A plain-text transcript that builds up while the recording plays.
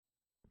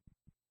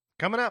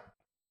Coming up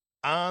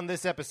on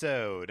this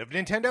episode of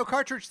Nintendo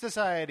Cartridge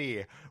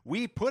Society,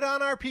 we put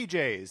on our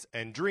PJs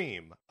and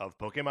dream of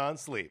Pokemon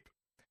Sleep.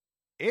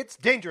 It's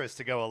dangerous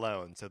to go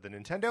alone, so the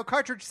Nintendo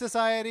Cartridge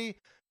Society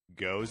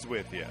goes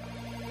with you.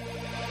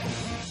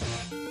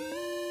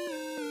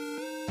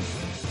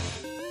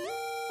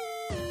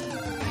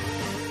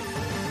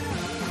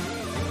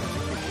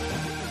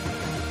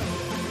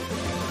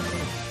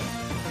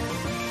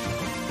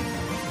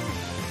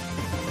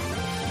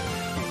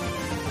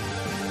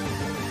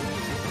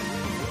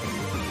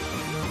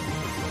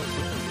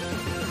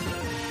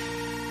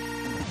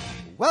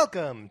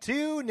 Welcome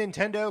to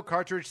Nintendo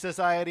Cartridge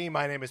Society.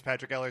 My name is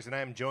Patrick Ellers, and I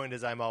am joined,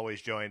 as I'm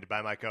always joined,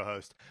 by my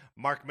co-host,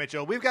 Mark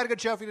Mitchell. We've got a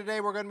good show for you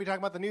today. We're going to be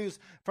talking about the news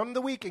from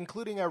the week,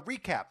 including a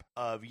recap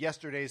of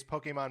yesterday's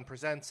Pokemon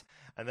Presents.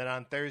 And then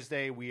on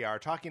Thursday, we are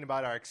talking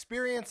about our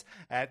experience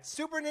at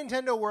Super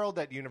Nintendo World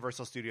at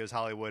Universal Studios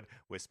Hollywood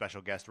with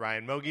special guest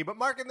Ryan Mogi. But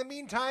Mark, in the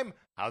meantime,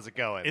 how's it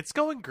going? It's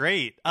going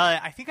great.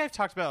 I think I've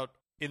talked about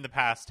in the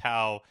past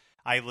how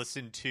I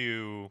listen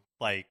to,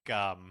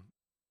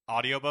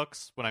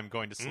 audiobooks when I'm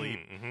going to sleep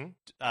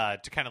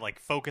to kind of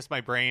focus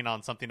my brain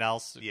on something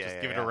else,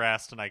 give it a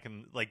rest, and I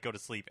can go to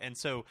sleep. And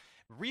so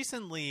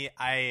recently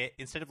I,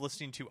 instead of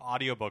listening to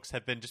audiobooks,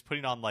 have been just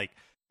putting on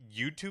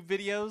YouTube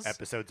videos,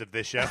 episodes of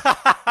this show.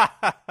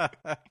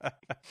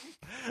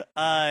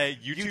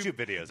 YouTube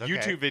videos. Okay.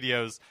 YouTube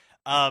videos.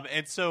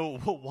 And so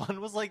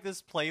one was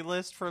this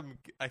playlist from,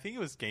 I think it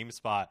was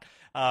GameSpot,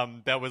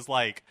 that was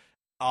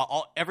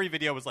every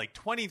video was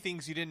 20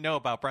 things you didn't know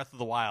about Breath of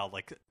the Wild,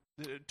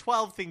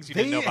 12 things you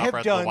didn't know about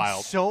Breath of the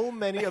Wild. So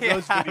many of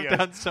those videos. I've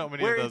done so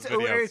many of those videos.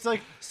 Where it's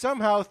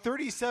somehow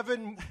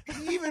 37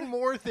 even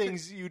more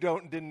things you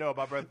didn't know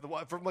about Breath of the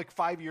Wild from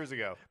 5 years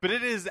ago. But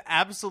it is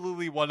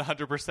absolutely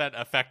 100%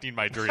 affecting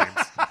my dreams.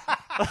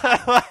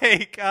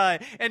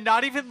 And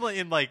not even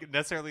in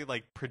necessarily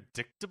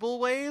predictable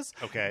ways.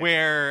 Okay.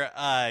 Where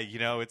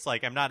it's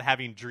I'm not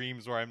having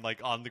dreams where I'm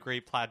on the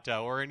Great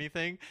Plateau or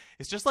anything.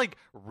 It's just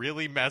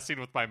really messing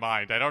with my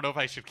mind. I don't know if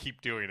I should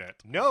keep doing it.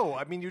 No,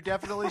 I mean you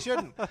definitely shouldn't.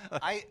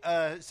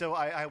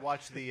 I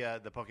watched the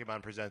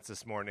Pokemon Presents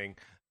this morning,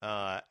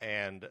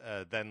 and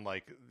then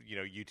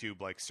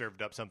YouTube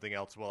served up something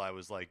else while I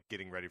was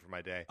getting ready for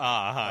my day.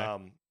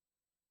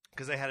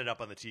 Because I had it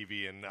up on the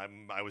TV, and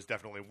I was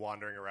definitely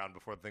wandering around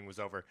before the thing was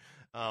over.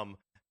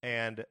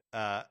 And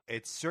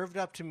it served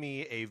up to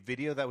me a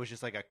video that was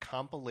just a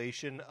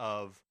compilation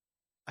of,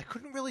 I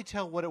couldn't really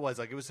tell what it was.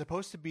 It was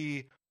supposed to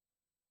be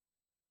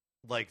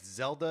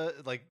Zelda,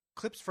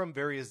 clips from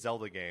various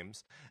Zelda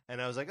games.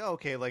 And I was oh,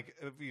 okay,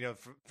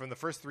 from the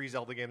first 3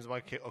 Zelda games,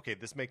 I'm okay,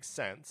 this makes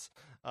sense.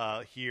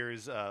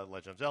 Here's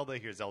Legend of Zelda,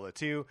 here's Zelda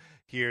 2,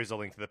 here's A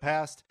Link to the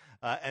Past.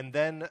 And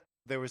then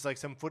there was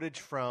some footage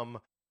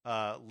from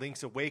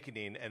Link's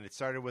Awakening, and it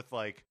started with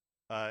a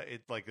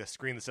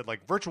screen that said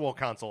Virtual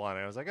Console on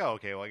it. I was oh,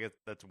 okay, well I guess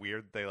that's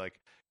weird. They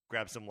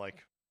grabbed some I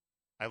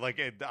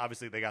it.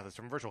 Obviously they got this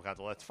from Virtual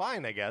Console. That's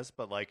fine, I guess,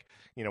 but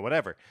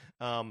whatever.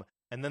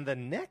 And then the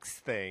next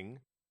thing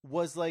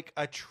was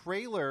a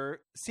trailer,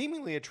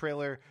 seemingly a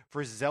trailer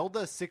for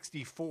Zelda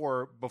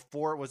 64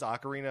 before it was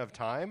Ocarina of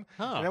Time.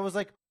 Huh. And I was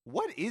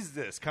what is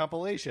this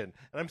compilation?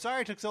 And I'm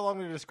sorry it took so long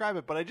to describe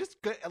it, but I just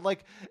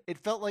it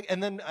felt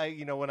and then I,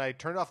 when I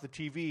turned off the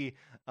TV,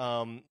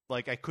 I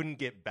couldn't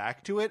get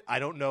back to it. I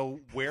don't know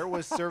where it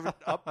was served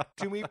up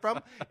to me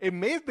from. It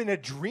may have been a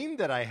dream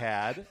that I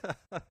had.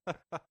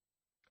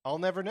 I'll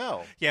never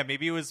know. Yeah,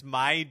 maybe it was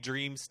my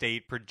dream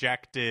state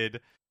projected,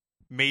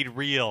 made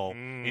real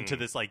into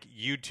this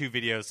YouTube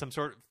video,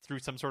 through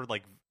some sort of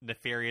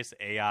nefarious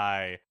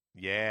AI.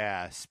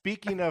 Yeah.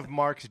 Speaking of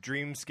Mark's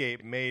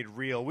dreamscape made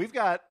real, we've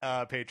got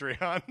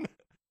Patreon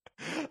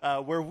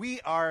where we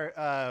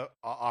are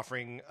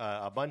offering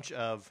a bunch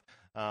of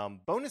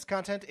bonus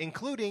content,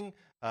 including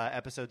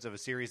episodes of a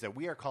series that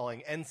we are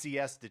calling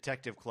NCS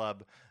Detective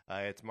Club.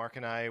 It's Mark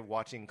and I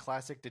watching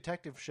classic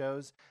detective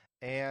shows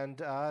and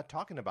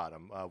talking about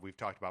them. We've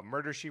talked about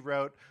Murder, She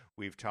Wrote.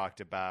 We've talked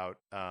about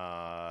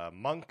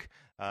Monk.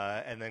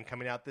 And then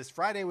coming out this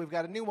Friday, we've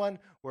got a new one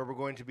where we're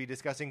going to be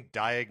discussing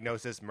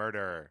Diagnosis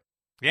Murder.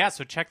 Yeah,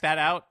 so check that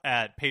out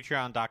at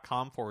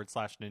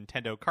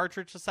patreon.com/Nintendo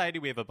Cartridge Society.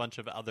 We have a bunch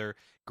of other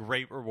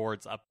great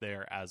rewards up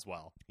there as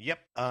well. Yep.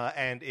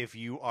 And if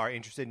you are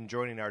interested in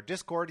joining our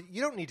Discord,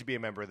 you don't need to be a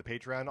member of the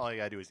Patreon. All you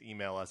got to do is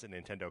email us at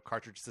Nintendo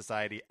Cartridge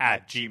Society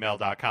at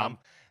gmail.com.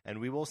 And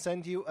we will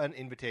send you an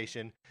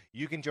invitation.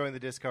 You can join the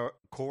Discord.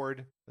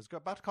 I was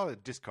about to call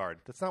it Discard.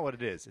 That's not what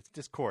it is. It's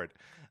Discord.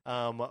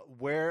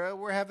 Where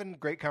we're having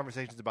great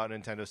conversations about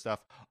Nintendo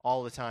stuff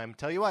all the time.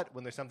 Tell you what,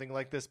 when there's something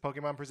like this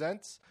Pokemon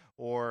Presents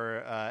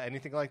or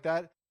anything like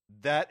that,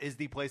 that is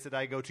the place that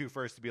I go to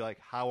first to be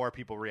how are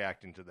people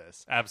reacting to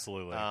this?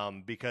 Absolutely.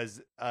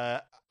 Because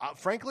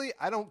frankly,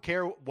 I don't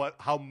care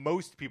how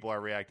most people are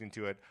reacting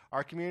to it.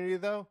 Our community,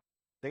 though,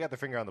 they got their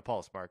finger on the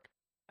pulse, Mark.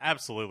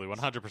 Absolutely,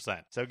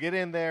 100%. So get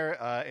in there.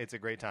 It's a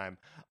great time.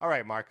 All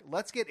right, Mark,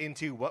 let's get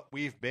into what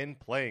we've been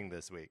playing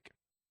this week.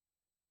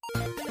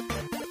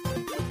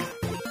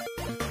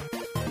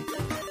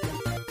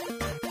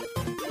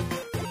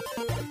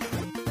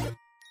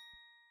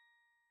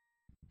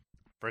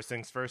 First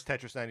things first,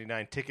 Tetris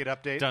 99 ticket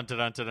update. Dun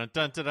dun dun dun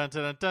dun dun dun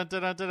dun dun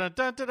dun dun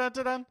dun dun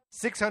dun dun.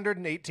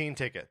 618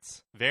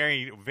 tickets.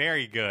 Very,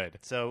 very good.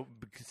 So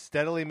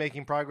steadily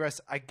making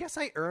progress. I guess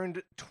I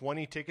earned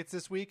 20 tickets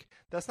this week.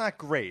 That's not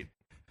great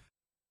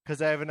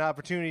because I have an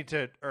opportunity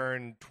to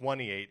earn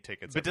 28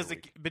 tickets. But every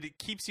week. But it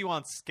keeps you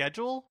on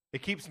schedule?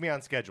 It keeps me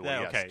on schedule.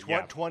 Yeah, Yes. okay,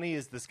 yeah. 20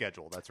 is the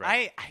schedule. That's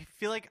right. I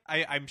feel like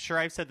I'm sure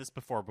I've said this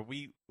before, but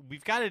we've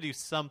got to do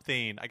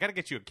something. I got to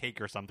get you a cake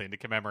or something to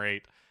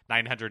commemorate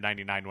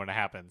 999 when it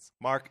happens.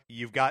 Mark,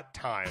 you've got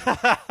time.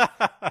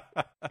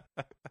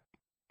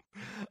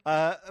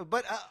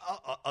 But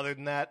other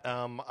than that,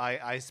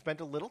 I spent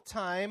a little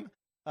time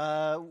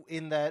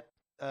in that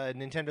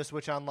Nintendo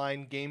Switch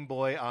Online Game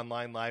Boy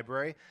Online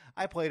library.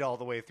 I played all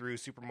the way through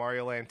Super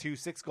Mario Land 2,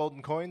 6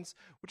 golden coins,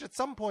 which at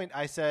some point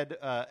I said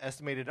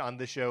estimated on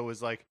this show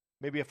was like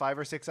maybe a 5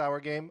 or 6 hour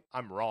game.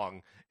 I'm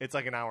wrong. It's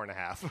like an hour and a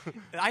half.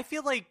 I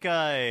feel like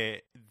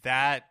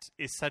that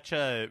is such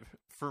a,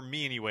 for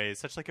me anyway,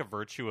 such like a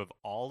virtue of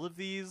all of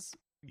these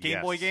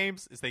Game Boy Yes.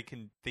 games is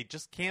they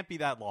just can't be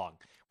that long,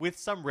 with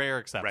some rare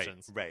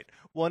exceptions. Right.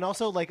 Well, and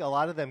also like a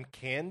lot of them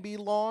can be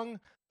long.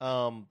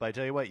 But I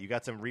tell you what, you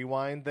got some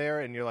rewind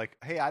there, and you're like,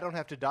 hey, I don't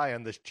have to die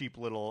on this cheap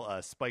little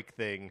spike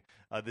thing,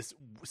 this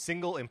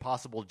single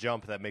impossible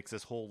jump that makes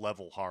this whole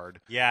level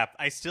hard. Yeah,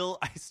 I still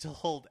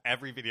hold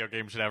every video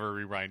game should have a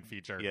rewind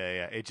feature.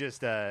 Yeah. It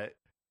just, I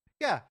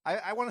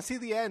want to see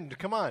the end.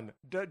 Come on,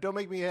 don't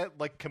make me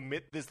like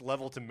commit this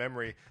level to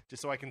memory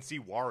just so I can see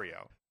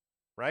Wario.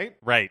 Right?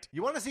 Right.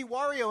 You want to see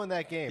Wario in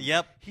that game.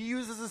 Yep. He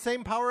uses the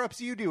same power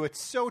ups you do. It's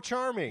so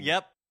charming.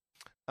 Yep.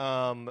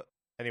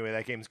 Anyway,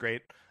 that game's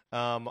great.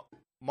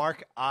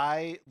 Mark,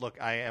 I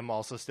am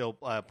also still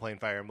playing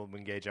Fire Emblem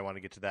Engage. I want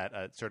to get to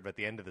that sort of at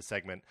the end of the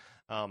segment.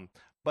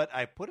 But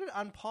I put it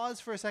on pause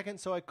for a second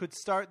so I could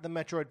start the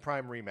Metroid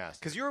Prime remaster.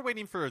 Because you were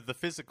waiting for the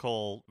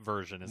physical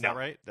version, is that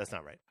right? That's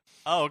not right.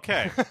 Oh,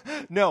 okay.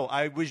 No,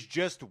 I was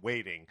just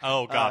waiting.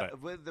 Oh, got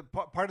it.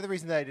 Part of the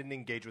reason that I didn't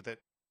engage with it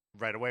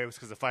right away was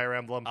because of Fire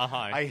Emblem.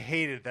 I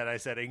hated that I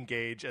said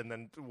engage and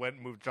then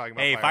moved talking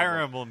about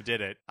Fire Emblem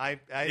did it.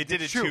 It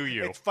did it true. to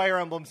you. It's Fire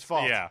Emblem's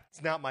fault. Yeah.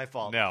 It's not my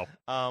fault. No.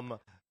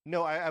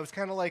 No, I was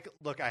kind of like,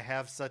 look, I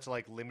have such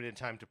like limited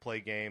time to play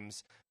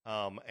games,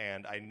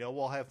 and I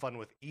know I'll have fun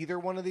with either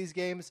one of these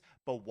games,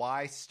 but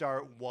why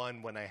start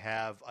one when I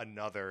have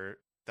another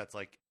that's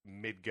like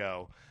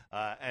mid-go?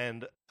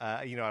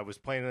 I was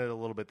playing it a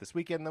little bit this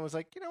weekend, and I was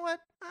like, you know what?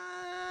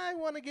 I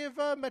want to give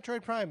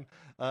Metroid Prime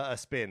a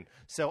spin.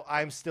 So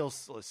I'm still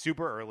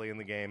super early in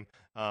the game.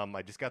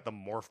 I just got the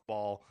Morph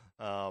Ball,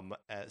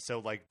 so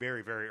like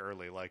very, very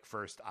early, like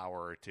first hour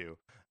or two.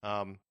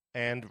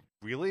 And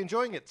really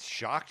enjoying it.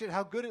 Shocked at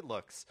how good it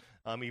looks,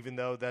 even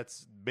though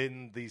that's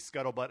been the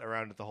scuttlebutt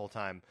around it the whole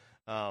time.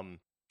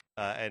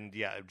 And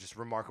yeah, just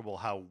remarkable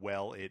how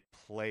well it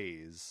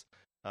plays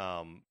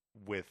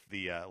with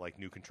the like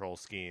new control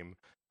scheme,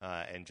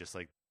 and just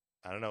like,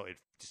 I don't know, it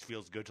just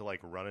feels good to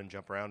like run and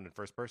jump around in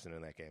first person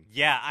in that game.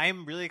 Yeah,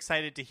 I'm really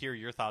excited to hear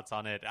your thoughts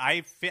on it.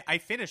 I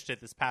finished it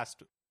this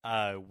past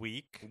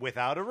week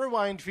without a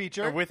rewind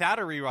feature. Without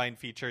a rewind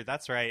feature,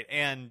 that's right.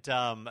 And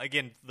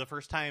again, the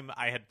first time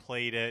I had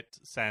played it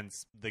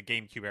since the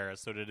GameCube era,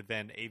 so it had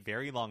been a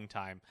very long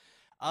time.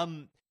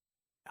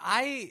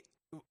 I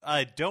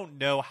don't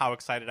know how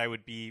excited I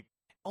would be,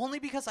 only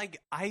because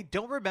I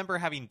don't remember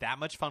having that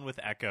much fun with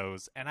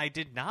Echoes, and I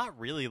did not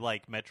really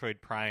like Metroid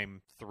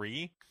Prime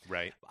 3.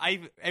 Right. I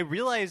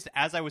realized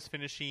as I was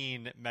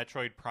finishing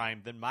Metroid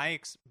Prime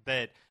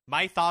that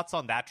my thoughts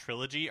on that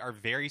trilogy are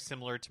very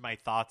similar to my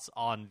thoughts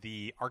on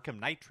the Arkham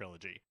Knight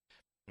trilogy.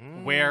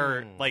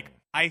 Where, like,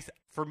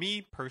 for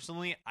me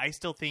personally, I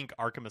still think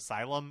Arkham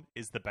Asylum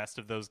is the best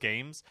of those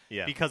games,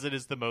 because it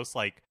is the most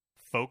like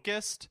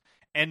focused.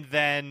 And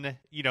then,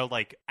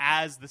 like,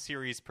 as the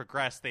series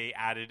progressed, they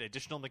added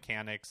additional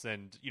mechanics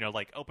and,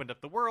 like, opened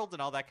up the world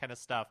and all that kind of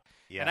stuff.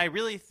 Yeah. And I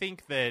really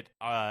think that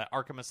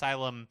Arkham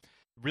Asylum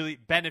really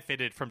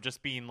benefited from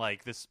just being,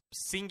 like, this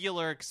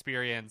singular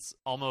experience,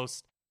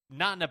 almost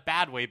not in a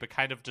bad way, but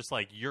kind of just,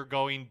 like, you're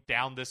going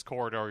down this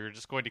corridor, you're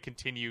just going to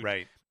continue.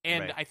 Right.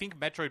 And I think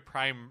Metroid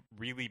Prime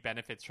really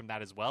benefits from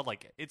that as well.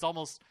 Like, it's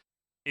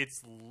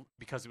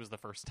because it was the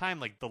first time,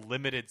 like, the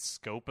limited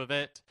scope of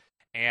it,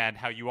 and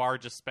how you are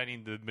just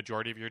spending the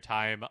majority of your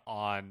time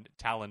on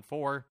Talon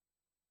 4.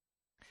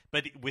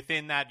 But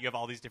within that, you have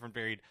all these different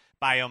varied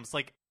biomes.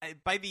 Like,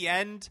 by the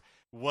end,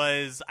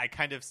 was I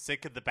kind of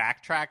sick of the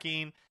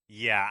backtracking?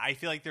 Yeah, I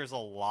feel like there's a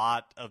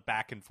lot of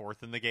back and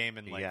forth in the game,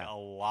 and like a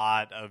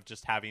lot of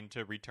just having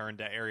to return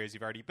to areas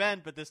you've already been.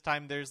 But this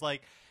time, there's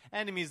like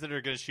enemies that are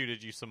going to shoot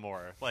at you some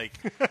more.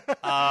 Like, they're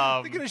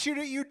going to shoot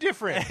at you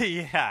different.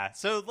 Yeah,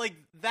 so like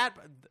that,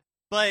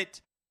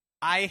 but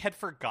I had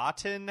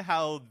forgotten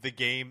how the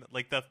game,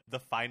 like the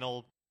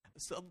final,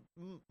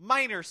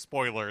 minor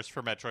spoilers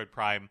for Metroid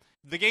Prime.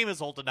 The game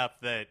is old enough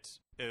that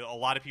a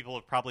lot of people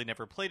have probably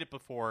never played it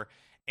before,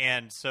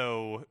 and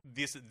so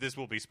this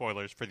will be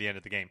spoilers for the end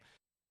of the game.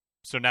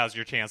 So now's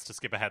your chance to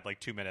skip ahead like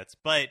 2 minutes.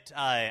 But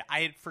I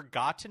had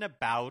forgotten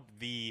about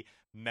the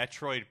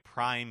Metroid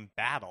Prime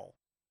battle.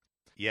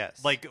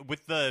 Yes. Like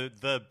with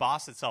the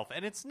boss itself,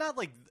 and it's not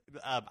like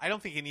I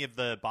don't think any of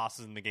the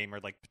bosses in the game are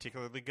like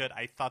particularly good.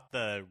 I thought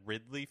the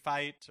Ridley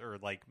fight, or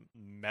like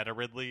Meta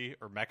Ridley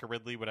or Mecha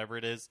Ridley, whatever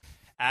it is,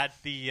 at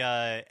the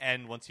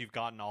end once you've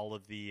gotten all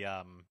of the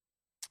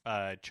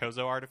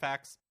Chozo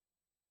artifacts,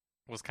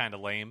 was kind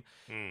of lame.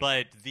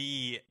 But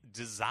the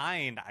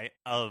design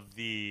of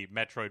the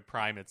Metroid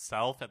Prime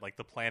itself at like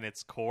the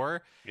planet's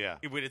core,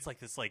 it's like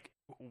this like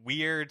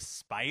weird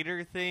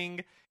spider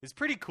thing, is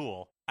pretty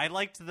cool. I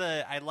liked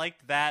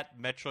that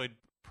Metroid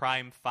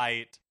Prime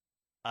fight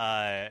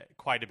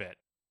quite a bit.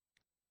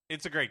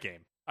 It's a great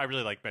game. I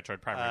really like Metroid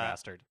Prime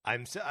Remastered.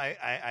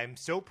 I'm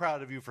so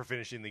proud of you for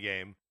finishing the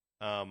game.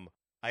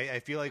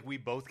 I feel like we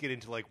both get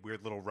into like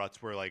weird little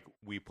ruts where like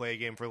we play a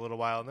game for a little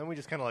while and then we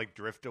just kind of like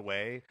drift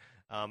away.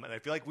 And I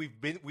feel like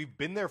we've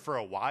been there for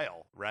a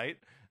while, right?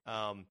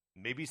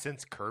 Maybe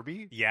since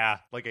Kirby,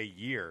 like a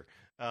year.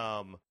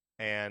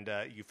 And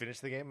you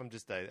finished the game.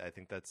 I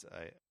think that's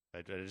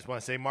I just want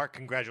to say, Mark,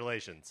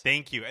 congratulations.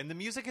 Thank you. And the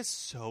music is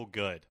so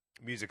good.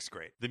 Music's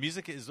great. The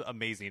music is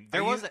amazing.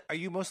 Are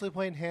you mostly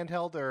playing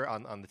handheld or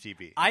on the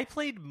TV? I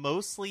played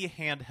mostly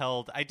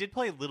handheld. I did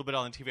play a little bit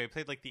on the TV. I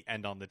played like the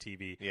end on the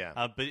TV.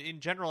 Yeah. But in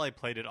general, I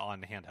played it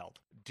on handheld.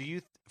 Do you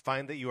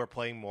find that you are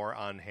playing more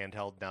on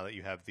handheld now that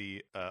you have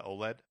the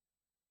OLED?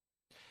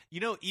 You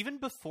know, even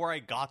before I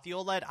got the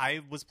OLED, I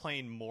was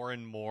playing more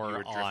and more You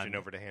were drifting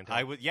over to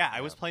handheld?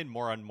 I was playing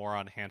more and more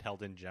on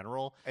handheld in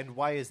general. And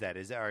why is that?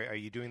 Are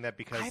you doing that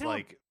because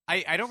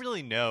I don't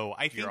really know.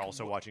 I think you're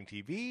also watching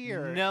TV,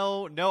 or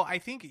no. I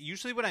think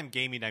usually when I'm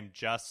gaming, I'm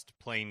just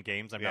playing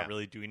games. I'm not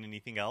really doing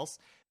anything else.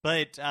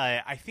 But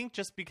I think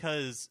just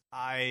because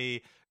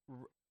I,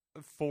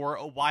 for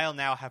a while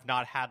now, have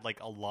not had like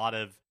a lot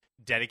of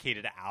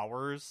dedicated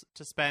hours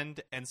to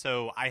spend, and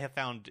so I have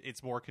found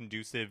it's more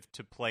conducive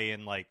to play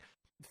in like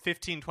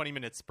 15-20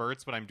 minute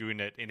spurts when I'm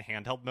doing it in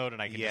handheld mode,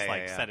 and I can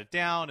set it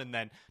down and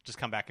then just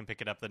come back and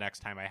pick it up the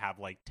next time I have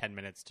like 10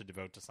 minutes to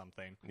devote to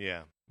something.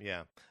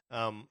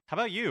 How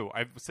about you?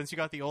 Since you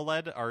got the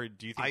OLED, or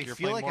do you think you're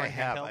playing more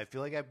handheld? I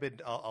feel like I've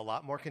been a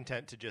lot more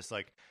content to just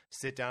like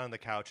sit down on the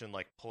couch and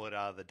like pull it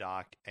out of the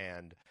dock,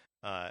 and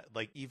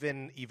like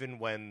even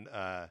when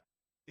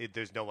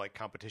there's no like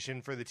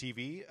competition for the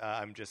TV,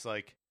 I'm just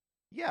like,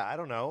 I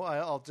don't know,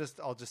 I'll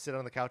just sit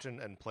on the couch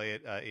and play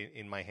it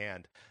in my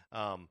hand.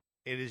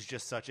 It is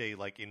just such a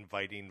like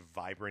inviting,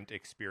 vibrant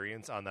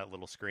experience on that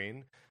little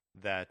screen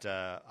that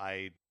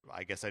I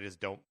guess I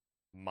just don't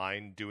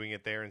mind doing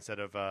it there instead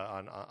of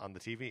on the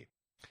TV.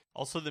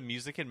 Also, the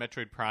music in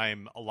Metroid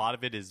Prime, a lot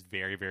of it is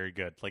very, very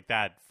good. Like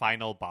that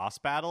final boss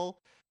battle,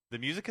 the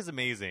music is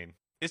amazing.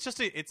 It's just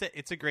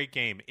it's a great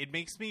game. It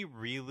makes me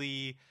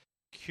really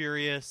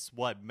curious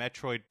what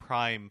Metroid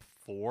Prime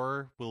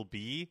 4 will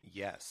be.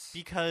 Yes.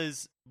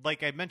 Because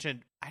like I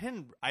mentioned, I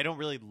don't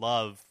really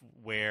love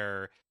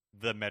where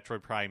the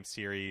Metroid Prime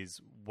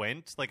series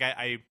went. Like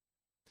I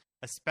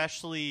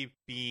especially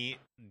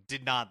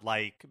did not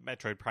like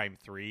Metroid Prime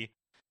 3.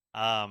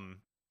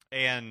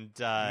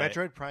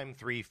 Metroid Prime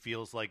 3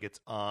 feels like it's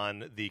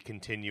on the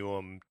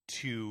continuum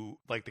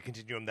the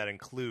continuum that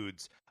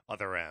includes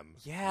Other M.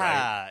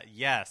 Yeah, right?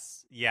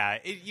 Yes. Yeah.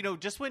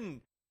 Just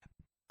when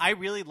I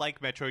really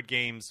like Metroid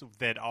games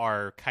that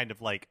are kind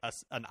of like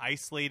an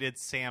isolated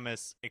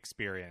Samus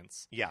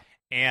experience. Yeah.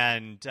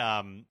 And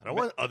I don't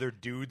want other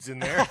dudes in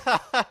there.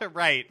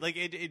 Right. Like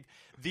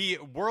the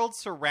world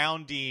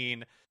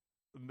surrounding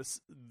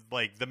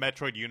like the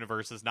Metroid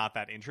universe is not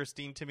that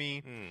interesting to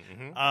me.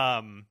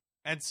 Mm-hmm.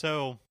 And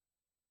so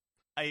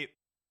I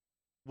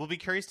will be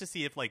curious to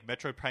see if like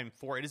Metroid Prime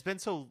 4, it has been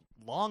so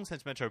long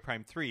since Metroid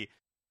Prime 3.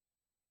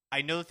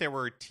 I know that there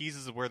were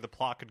teases of where the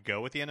plot could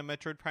go at the end of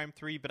Metroid Prime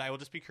 3, but I will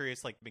just be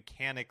curious, like,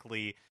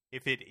 mechanically,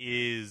 if it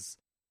is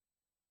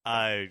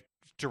a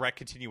direct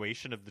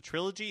continuation of the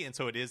trilogy, and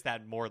so it is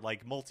that more,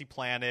 like,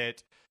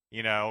 multi-planet,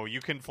 you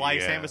can fly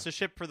Samus'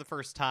 ship for the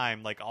first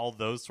time, like, all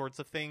those sorts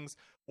of things,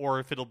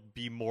 or if it'll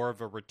be more of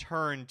a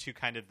return to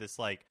kind of this,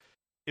 like,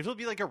 if it'll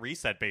be like a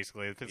reset,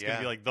 basically, if it's going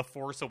to be, like, the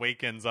Force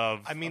Awakens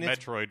of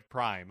Metroid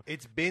Prime.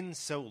 It's been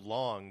so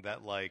long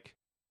that, like,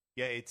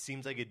 it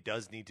seems like it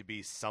does need to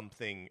be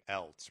something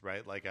else,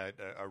 right? Like a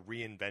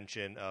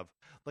reinvention of,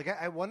 like,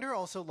 I wonder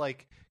also,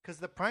 like, because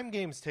the Prime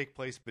games take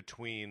place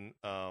between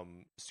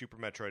Super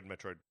Metroid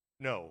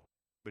and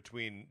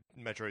between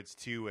Metroids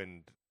 2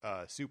 and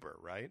Super,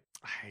 right?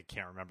 I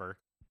can't remember.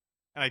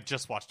 And I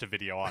just watched a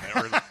video on it,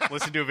 or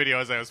listened to a video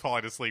as I was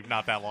falling asleep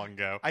not that long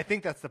ago. I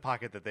think that's the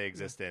pocket that they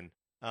exist in.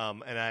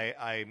 And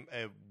I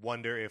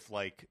wonder if,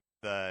 like,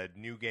 the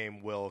new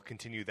game will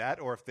continue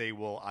that, or if they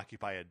will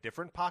occupy a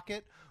different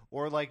pocket,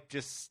 or like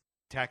just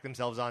tack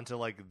themselves onto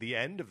like the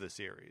end of the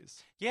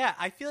series. Yeah,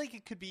 I feel like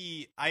it could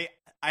be. I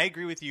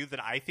agree with you that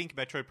I think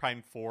Metroid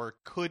Prime 4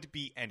 could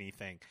be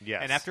anything. Yes.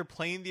 And after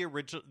playing the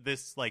original,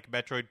 this like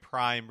Metroid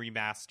Prime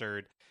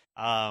remastered,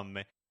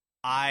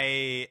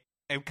 I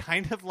am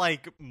kind of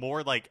like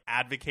more like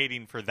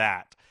advocating for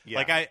that. Yeah.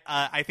 Like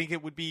I think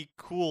it would be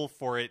cool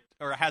for it,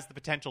 or it has the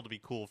potential to be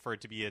cool for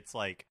it to be its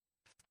like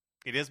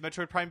It is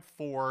Metroid Prime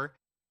 4,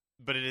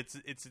 but it's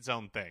its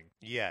own thing.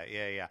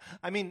 Yeah.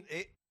 I mean,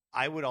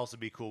 I would also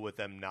be cool with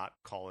them not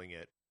calling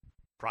it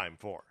Prime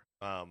 4.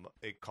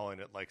 Calling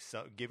it like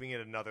giving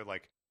it another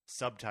like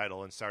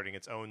subtitle and starting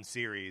its own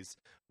series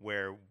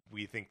where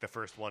we think the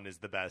first one is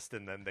the best,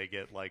 and then they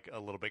get like a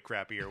little bit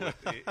crappier with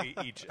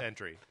each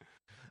entry.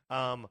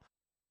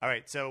 All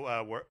right, so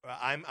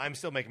I'm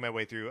still making my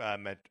way through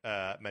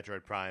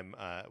Metroid Prime.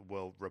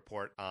 We'll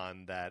report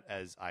on that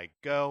as I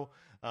go.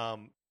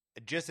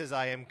 Just as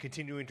I am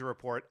continuing to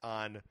report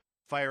on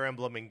Fire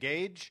Emblem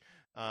Engage,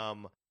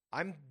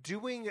 I'm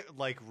doing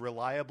like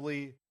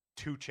reliably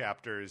 2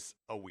 chapters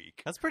a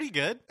week. That's pretty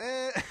good.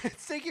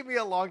 It's taking me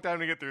a long time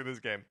to get through this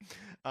game.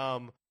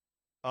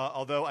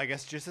 Although I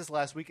guess just this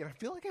last week, and I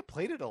feel like I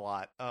played it a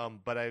lot,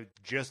 but I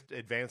just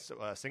advanced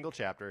a single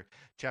chapter,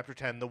 chapter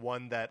 10, the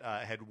one that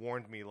had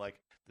warned me, like,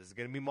 this is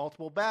going to be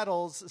multiple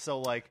battles, so,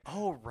 like,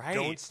 oh, right.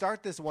 Don't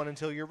start this one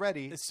until you're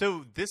ready.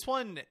 So this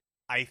one,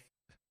 I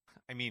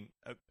mean,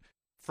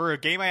 for a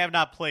game I have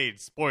not played,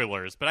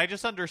 spoilers, but I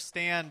just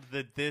understand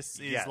that this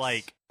is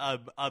like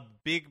a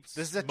big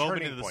this is a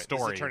moment turning in the point.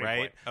 story, right?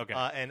 Point.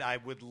 Okay. And I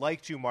would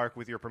like to, Mark,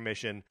 with your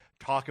permission,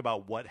 talk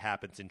about what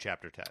happens in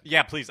Chapter 10.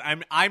 Yeah, please.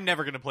 I'm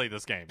never going to play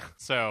this game,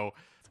 so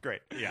it's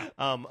great. Yeah.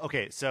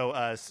 Okay,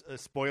 so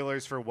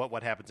spoilers for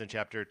what happens in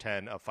Chapter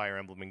 10 of Fire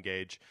Emblem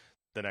Engage.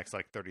 The next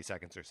like 30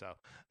 seconds or so.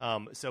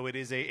 So it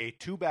is a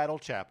 2-battle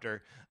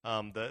chapter.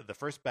 The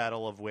first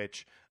battle of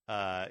which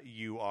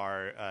you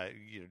are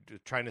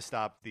trying to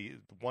stop the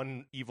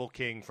one evil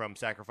king from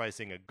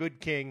sacrificing a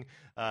good king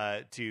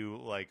to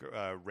like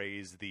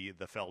raise the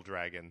fell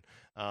dragon.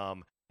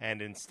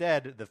 And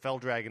instead, the fell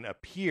dragon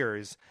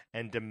appears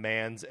and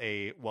demands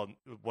one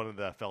of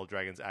the fell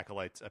dragon's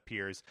acolytes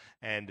appears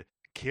and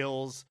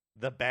kills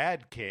the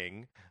bad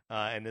king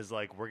and is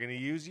like, we're going to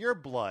use your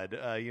blood.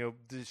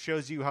 This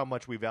shows you how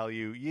much we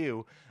value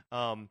you.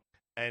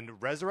 And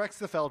resurrects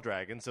the fell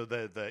dragon. So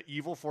the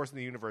evil force in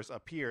the universe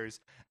appears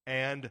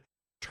and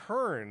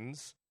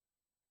turns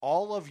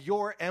all of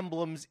your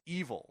emblems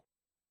evil.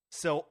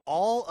 So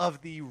all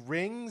of the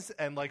rings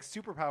and like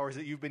superpowers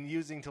that you've been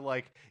using to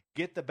like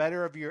get the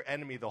better of your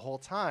enemy the whole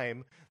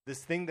time,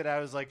 this thing that I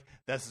was like,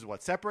 this is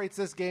what separates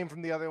this game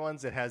from the other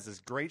ones. It has this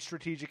great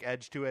strategic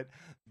edge to it.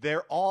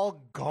 They're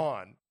all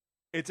gone.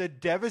 It's a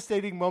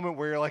devastating moment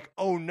where you're like,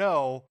 oh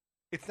no.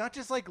 It's not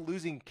just like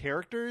losing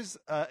characters,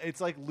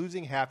 it's like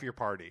losing half your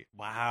party.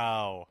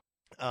 Wow.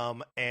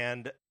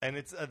 And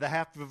it's the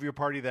half of your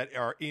party that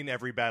are in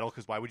every battle,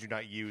 because why would you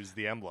not use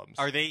the emblems?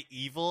 Are they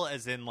evil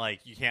as in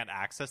like you can't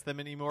access them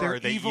anymore? They're or are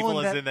they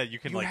evil as in that you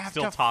can like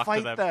still talk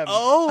to them?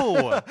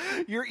 Oh!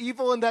 You're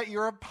evil in that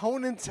your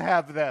opponents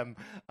have them.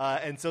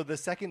 And so the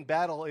second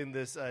battle in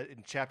this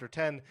in Chapter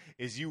 10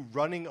 is you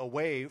running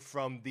away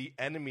from the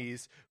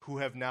enemies who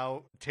have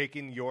now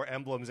taken your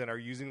emblems and are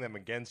using them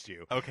against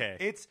you. Okay.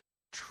 It's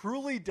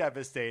truly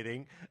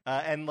devastating,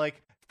 and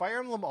like Fire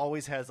Emblem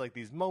always has like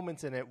these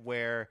moments in it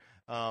where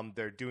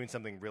they're doing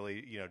something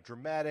really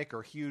dramatic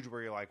or huge,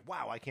 where you're like,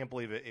 wow, I can't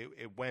believe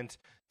it went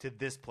to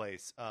this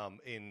place.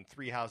 In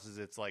Three Houses,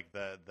 it's like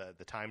the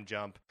time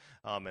jump,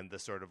 and the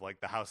sort of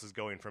like the houses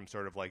going from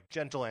sort of like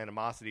gentle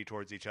animosity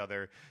towards each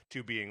other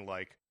to being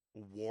like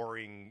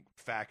warring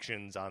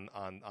factions on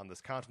this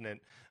continent.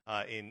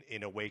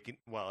 In Awaken,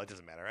 well, it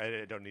doesn't matter.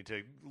 I don't need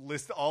to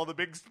list all the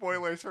big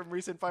spoilers from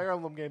recent Fire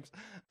Emblem games.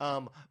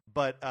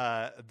 But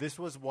this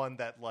was one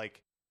that,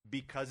 like,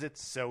 because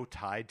it's so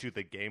tied to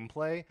the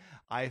gameplay,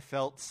 I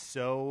felt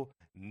so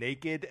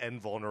naked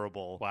and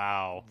vulnerable.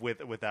 Wow.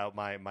 Without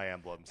my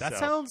emblems. That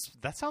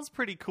sounds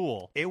pretty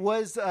cool. It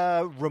was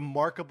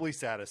remarkably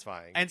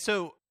satisfying. And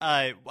so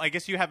I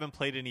guess you haven't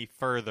played any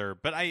further,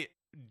 but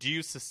do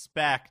you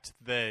suspect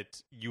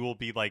that you will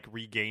be like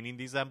regaining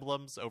these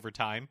emblems over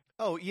time?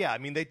 Oh, yeah. I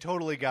mean, they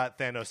totally got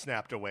Thanos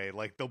snapped away.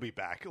 Like, they'll be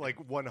back. Like,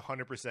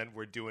 100%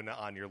 we're doing it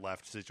on your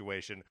left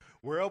situation.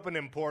 We're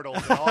opening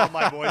portals, and all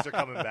my boys are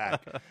coming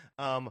back.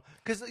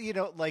 Because,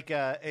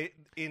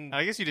 in...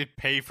 I guess you did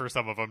pay for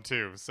some of them,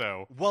 too,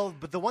 so... Well,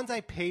 but the ones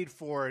I paid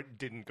for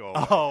didn't go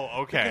away. Oh,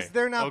 okay. Because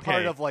they're not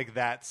part of, like,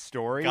 that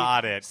story.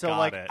 Got it, So,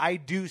 I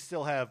do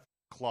still have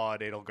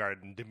Claude,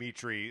 Edelgard, and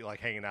Dimitri,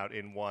 like, hanging out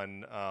in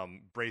one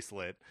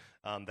bracelet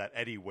that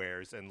Eddie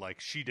wears, and,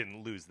 like, she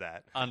didn't lose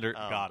that.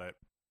 Got it.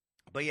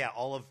 But yeah,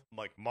 all of,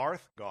 like,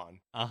 Marth,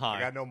 gone. I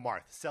got no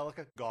Marth.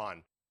 Celica,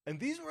 gone. And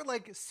these were,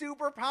 like,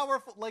 super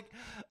powerful. Like,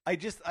 I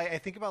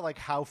think about, like,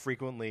 how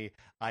frequently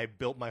I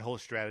built my whole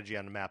strategy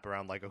on the map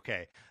around, like,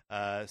 okay,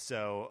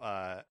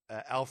 so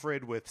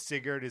Alfred with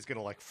Sigurd is going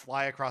to, like,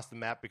 fly across the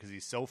map because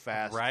he's so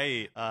fast.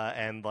 Right.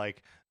 And,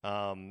 like,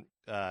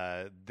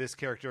 this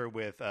character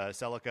with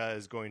Celica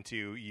is going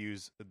to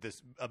use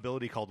this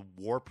ability called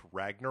Warp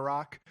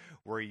Ragnarok,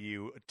 where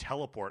you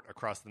teleport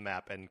across the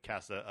map and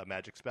cast a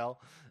magic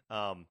spell.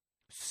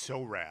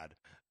 So rad.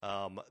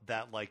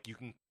 That like you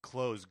can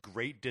close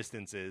great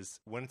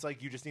distances when it's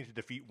like you just need to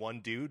defeat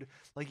one dude.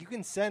 Like you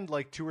can send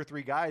like 2 or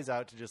 3 guys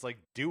out to just like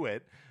do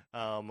it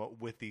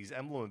with these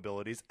emblem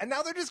abilities, and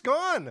now they're just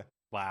gone.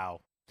 Wow.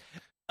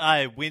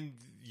 When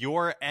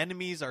your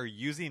enemies are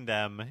using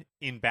them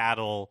in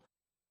battle,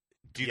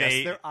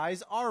 Their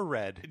eyes are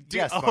red.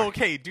 Yes, Mark.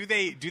 okay. Do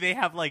they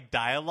have like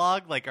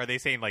dialogue? Like, are they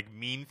saying like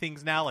mean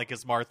things now? Like,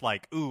 is Marth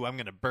like, "Ooh, I'm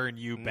gonna burn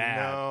you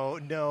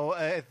bad"? No.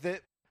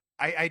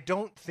 I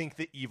don't think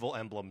the evil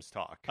emblems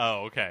talk.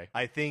 Oh, okay.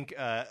 I think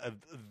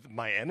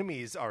my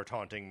enemies are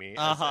taunting me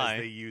as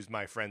they use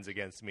my friends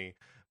against me.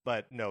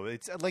 But no,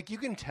 it's like you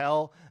can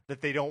tell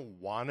that they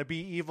don't want to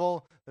be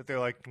evil. That they're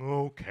like,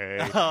 okay,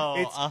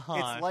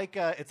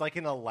 it's like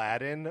in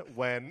Aladdin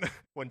when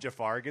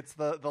Jafar gets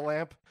the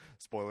lamp.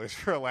 Spoilers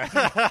for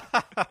Aladdin.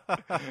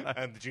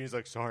 And the genie's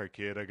like, sorry,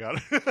 kid, I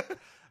got it.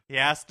 He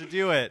has to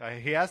do it.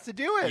 He has to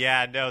do it.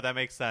 Yeah, no, that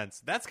makes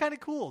sense. That's kind of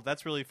cool.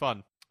 That's really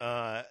fun.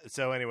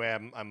 So anyway,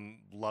 I'm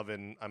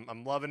loving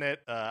it.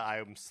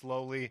 I'm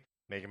slowly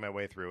making my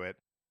way through it.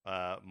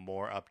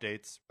 More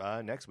updates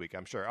next week,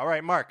 I'm sure. All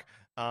right, Mark.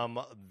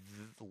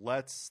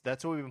 That's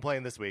what we've been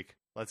playing this week.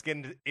 Let's get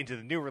into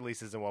the new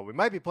releases and what we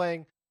might be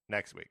playing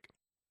next week.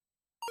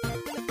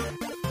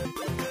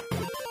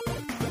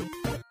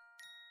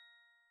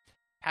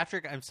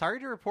 Patrick, I'm sorry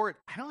to report,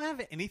 I don't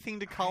have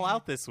anything to call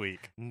out this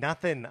week.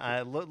 Nothing.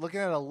 Looking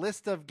at a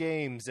list of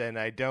games, and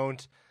I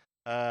don't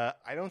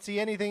see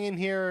anything in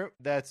here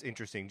that's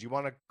interesting. Do you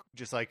want to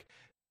just like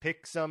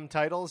pick some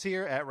titles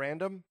here at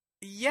random?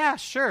 Yeah,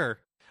 sure.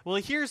 Well,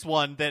 here's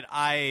one that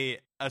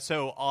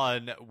so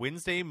on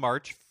Wednesday,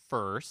 March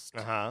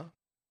 1st,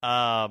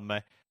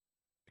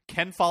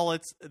 Ken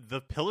Follett's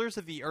The Pillars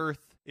of the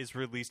Earth is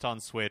released on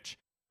Switch.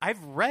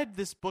 I've read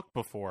this book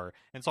before,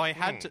 and so I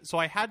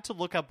had to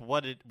look up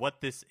what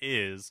this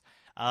is.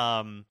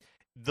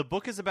 The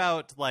book is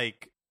about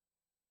like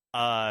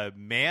a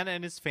man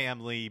and his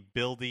family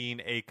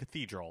building a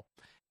cathedral.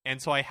 And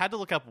so I had to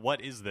look up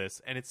what is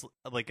this, and it's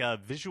like a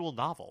visual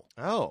novel.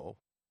 Oh.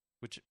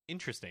 Which,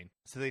 interesting.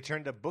 So they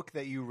turned a book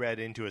that you read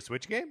into a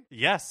Switch game?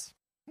 Yes.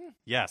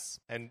 Yes.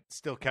 And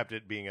still kept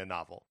it being a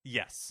novel?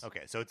 Yes.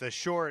 Okay, so it's a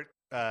short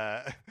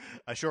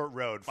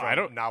road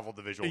from novel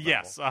to visual novel.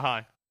 Yes,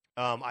 I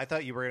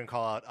thought you were going to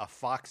call out A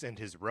Fox and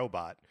His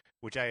Robot,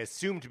 which I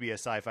assume to be a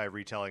sci-fi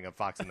retelling of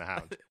Fox and the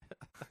Hound.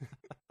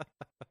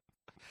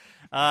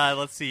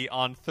 Let's see.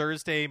 On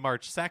Thursday,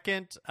 March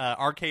 2nd,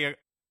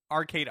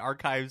 Arcade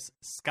Archives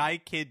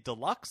Sky Kid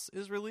Deluxe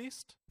is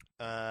released.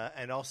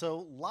 And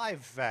also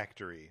Live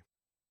Factory.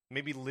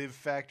 Maybe Live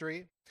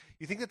Factory?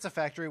 You think that's a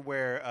factory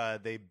where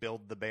they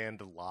build the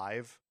band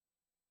live?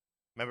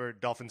 Remember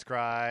Dolphins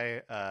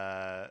Cry,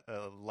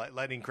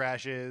 Lightning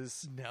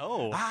Crashes?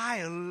 No. I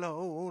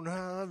alone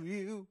have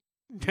you.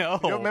 No.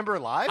 You don't remember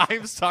Live?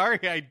 I'm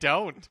sorry, I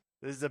don't.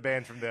 This is a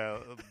band from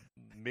the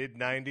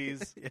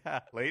mid-90s,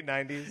 yeah, late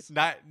 90s.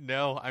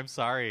 No, I'm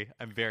sorry.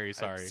 I'm very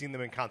sorry. I've seen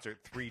them in concert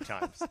 3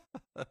 times.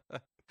 But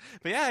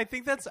yeah, I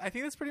think that's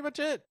pretty much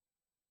it.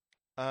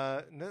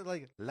 No,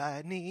 like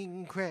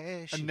Lightning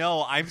Crash.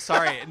 No, I'm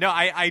sorry. No,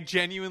 I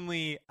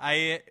genuinely,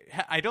 I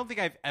don't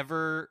think I've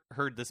ever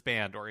heard this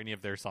band or any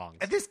of their songs.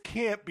 And this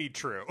can't be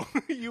true.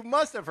 You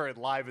must have heard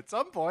Live at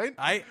some point.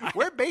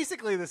 We're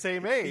basically the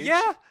same age.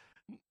 Yeah.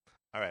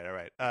 All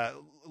right.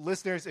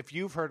 Listeners, if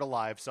you've heard a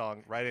Live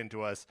song, write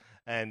into us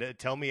and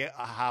tell me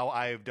how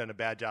I've done a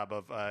bad job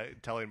of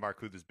telling Mark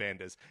who this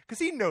band is. Because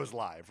he knows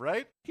Live,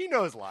 right? He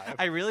knows Live.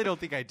 I really don't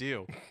think I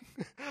do.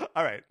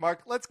 All right,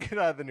 Mark, let's get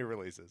out of the new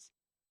releases.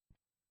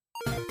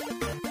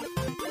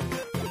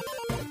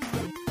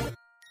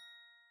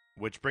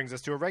 Which brings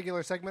us to a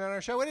regular segment on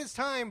our show. It is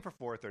time for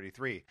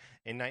 433.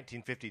 In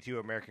 1952,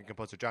 American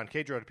composer John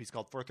Cage wrote a piece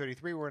called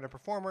 433, wherein a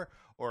performer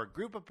or a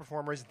group of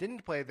performers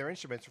didn't play their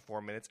instruments for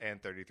 4 minutes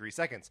and 33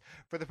 seconds.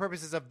 For the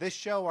purposes of this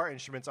show, our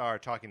instruments are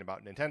talking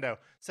about Nintendo.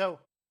 So,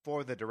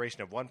 for the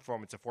duration of one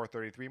performance of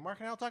 433, Mark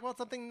and I will talk about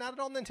something not at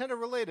all Nintendo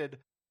related,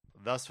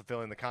 thus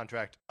fulfilling the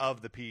contract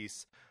of the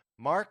piece.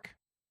 Mark,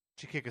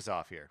 to kick us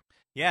off here.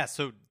 Yeah,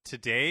 so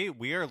today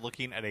we are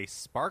looking at a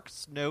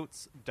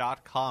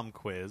SparksNotes.com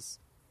quiz.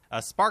 A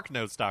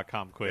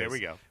SparkNotes.com quiz. There we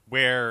go.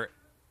 Where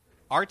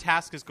our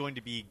task is going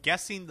to be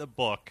guessing the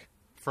book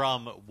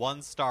from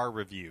 1-star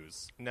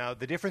reviews. Now,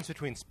 the difference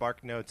between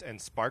SparkNotes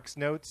and Sparks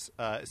Notes,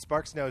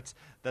 Sparks Notes,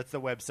 that's the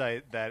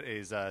website that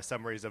is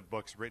summaries of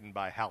books written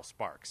by Hal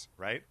Sparks,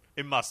 right?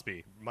 It must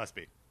be. Must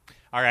be.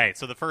 All right,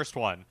 so the first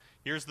one.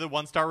 Here's the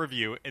 1-star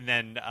review, and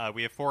then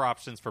we have 4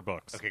 options for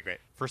books. Okay, great.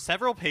 For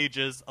several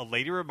pages, a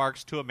lady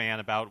remarks to a man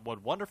about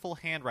what wonderful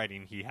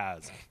handwriting he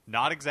has.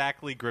 Not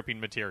exactly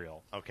gripping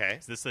material. Okay.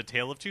 Is this A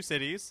Tale of Two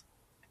Cities,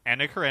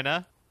 Anna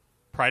Karenina,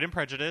 Pride and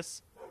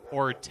Prejudice,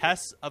 or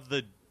Tess of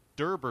the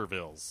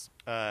D'Urbervilles?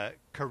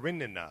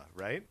 Karenina,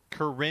 right?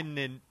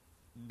 Karenina.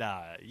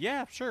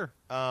 Yeah, sure.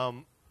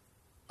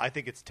 I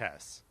think it's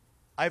Tess.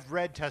 I've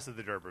read Tess of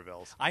the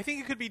D'Urbervilles. I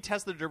think it could be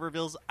Tess of the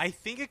D'Urbervilles. I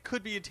think it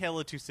could be A Tale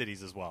of Two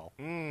Cities as well.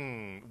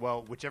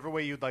 Well, whichever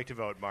way you'd like to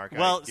vote, Mark.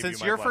 Well,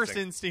 since your first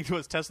instinct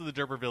was Tess of the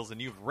D'Urbervilles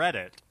and you've read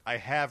it. I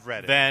have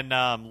read it. Then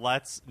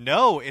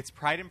No, it's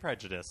Pride and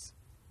Prejudice.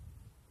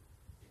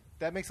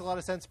 That makes a lot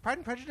of sense. Pride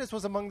and Prejudice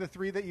was among the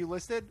 3 that you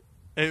listed?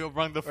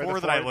 Among the Or four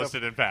the that I four- the-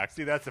 listed, in fact.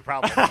 See, that's the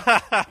problem.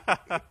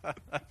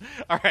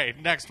 All right,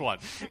 next one.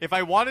 If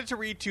I wanted to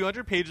read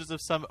 200 pages of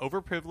some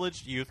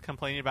overprivileged youth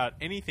complaining about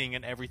anything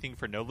and everything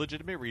for no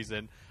legitimate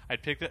reason,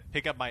 I'd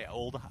pick up my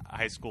old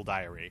high school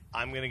diary.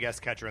 I'm going to guess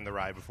Catcher in the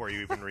Rye before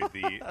you even read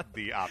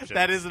the option.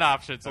 That is an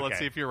option, so let's Okay.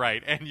 see if you're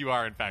right. And you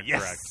are, in fact,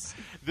 Yes.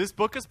 correct. This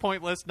book is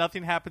pointless.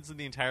 Nothing happens in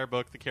the entire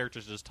book. The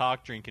characters just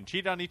talk, drink, and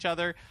cheat on each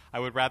other. I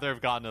would rather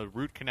have gotten a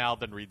root canal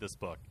than read this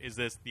book. Is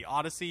this The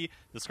Odyssey,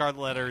 The Scarlet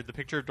Letter, The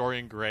Picture of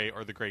Dorian Gray,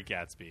 or The Great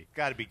Gatsby?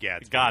 Got to be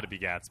Gatsby. It's got to be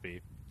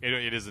Gatsby.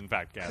 It is, in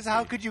fact, Gatsby. Because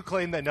how could you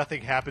claim that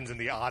nothing happens in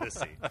the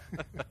Odyssey?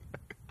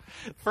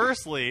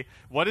 Firstly,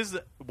 what is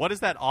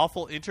that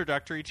awful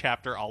introductory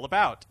chapter all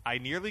about? I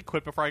nearly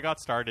quit before I got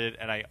started,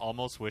 and I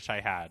almost wish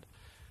I had.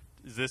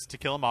 Is this To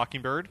Kill a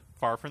Mockingbird,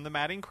 Far from the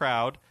Madding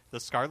Crowd, The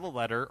Scarlet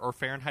Letter, or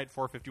Fahrenheit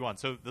 451?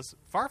 So this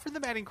Far from the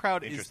Madding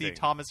Crowd is the Interesting.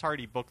 Thomas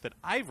Hardy book that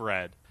I've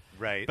read,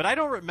 Right. but I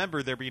don't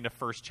remember there being a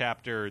first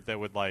chapter that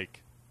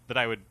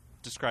I would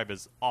describe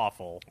as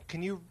awful.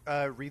 Can you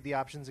read the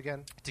options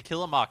again? To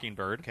Kill a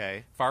Mockingbird,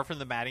 Okay. Far from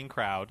the Madding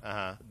Crowd,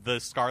 Uh-huh. The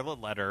Scarlet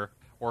Letter,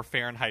 or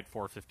Fahrenheit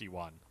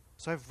 451.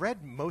 So I've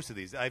read most of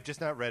these. I've just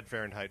not read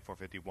Fahrenheit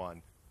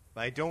 451.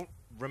 I don't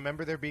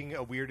remember there being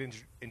a weird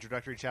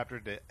introductory chapter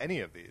to any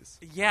of these.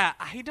 Yeah,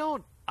 I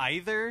don't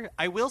either.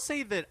 I will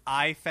say that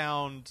I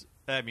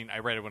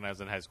read it when I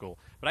was in high school,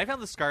 but I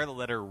found the Scarlet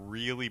Letter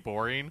really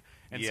boring,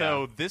 and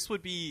so that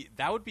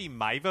would be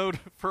my vote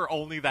for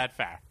only that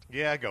fact.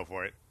 Yeah, go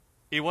for it.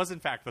 It was in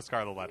fact the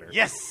Scarlet Letter.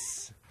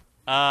 Yes.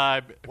 Maybe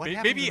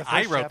happens in the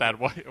I first wrote chapter?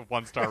 that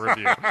one-star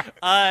review.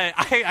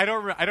 I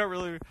don't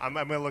really. I'm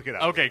going to look it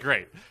up. Okay,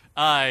 great.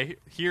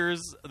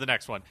 Here's the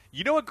next one.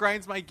 You know what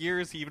grinds my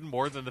gears even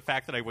more than the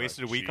fact that I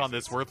wasted a week on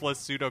this Jesus. worthless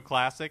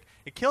pseudo-classic?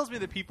 It kills me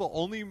that people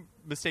only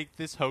mistake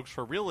this hoax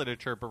for real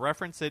literature, but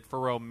reference it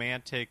for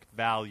romantic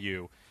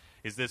value.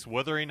 Is this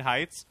Wuthering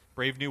Heights,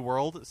 Brave New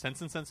World,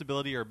 Sense and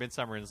Sensibility, or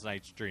Midsummer's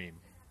Night's Dream?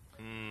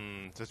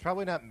 So it's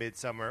probably not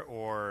Midsummer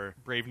or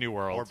Brave New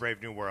World.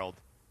 Brave New World.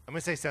 I'm going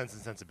to say Sense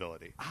and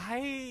Sensibility.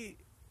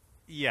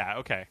 Yeah,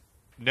 okay.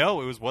 No,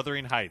 it was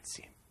Wuthering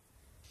Heights.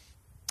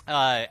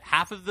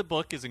 Half of the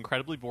book is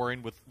incredibly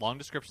boring with long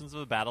descriptions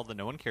of a battle that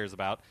no one cares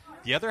about.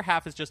 The other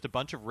half is just a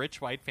bunch of rich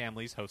white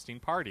families hosting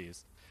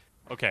parties.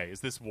 Okay,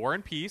 is this War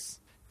and Peace,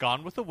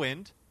 Gone with the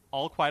Wind,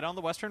 All Quiet on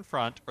the Western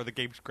Front, or The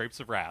Grapes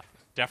of Wrath?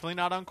 Definitely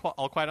not on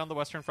All Quiet on the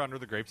Western Front or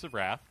The Grapes of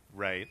Wrath.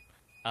 Right.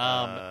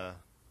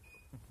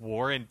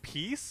 War and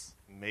Peace?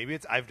 Maybe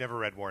it's. I've never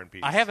read War and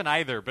Peace. I haven't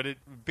either, but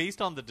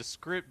based on this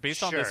Sure,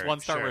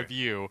 one-star sure.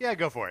 review. Yeah,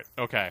 go for it.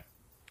 Okay.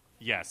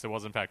 Yes, it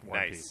was in fact War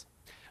and Nice. Peace.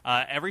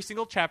 Every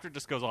single chapter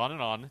just goes on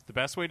and on. The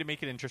best way to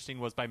make it interesting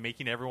was by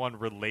making everyone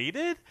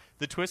related.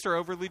 The twists are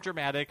overly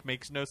dramatic,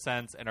 makes no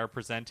sense, and are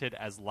presented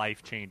as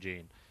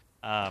life-changing.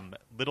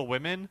 Little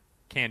Women,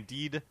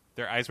 Candide,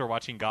 Their Eyes Were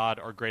Watching God,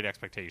 or Great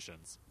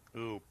Expectations.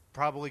 Ooh,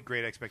 probably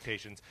Great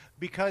Expectations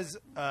because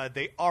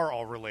they are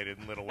all related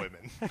in Little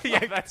Women.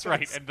 Yeah, that's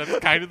right, and that's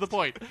kind of the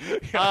point.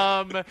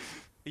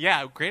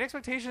 Yeah, Great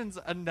Expectations,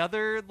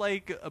 another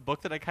a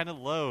book that I kind of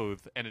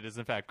loathe, and it is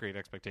in fact Great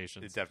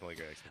Expectations. It's definitely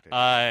Great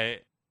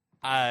Expectations.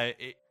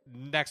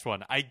 Next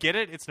one. I get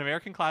it. It's an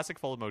American classic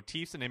full of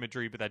motifs and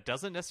imagery, but that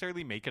doesn't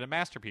necessarily make it a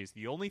masterpiece.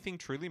 The only thing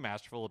truly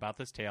masterful about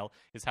this tale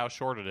is how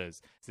short it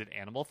is. Is it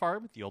Animal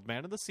Farm, The Old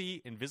Man of the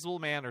Sea, Invisible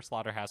Man, or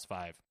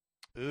Slaughterhouse-Five?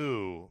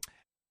 Ooh,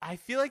 I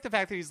feel like the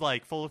fact that he's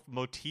full of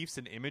motifs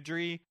and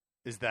imagery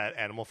is that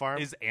Animal Farm?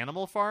 is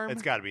Animal Farm.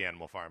 It's got to be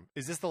Animal Farm.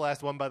 Is this the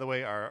last one, by the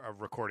way? Our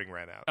recording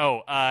ran out.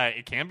 Oh,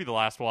 it can be the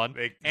last one.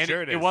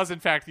 Sure it is. It was in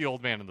fact The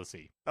Old Man of the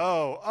Sea.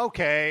 Oh,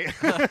 okay.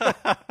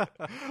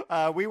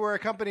 We were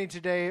accompanied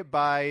today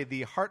by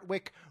the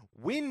Hartwick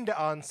Wind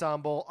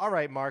Ensemble. All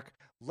right, Mark,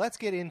 let's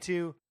get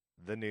into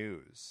the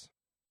news.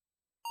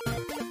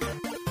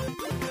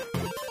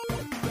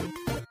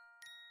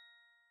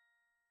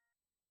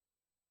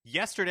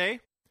 Yesterday,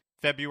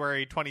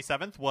 February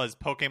 27th, was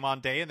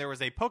Pokemon Day, and there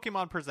was a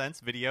Pokemon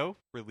Presents video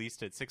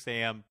released at 6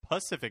 a.m.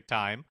 Pacific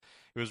time.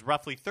 It was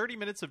roughly 30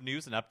 minutes of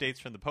news and updates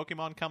from the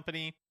Pokemon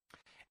Company,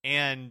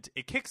 and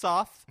it kicks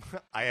off.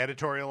 I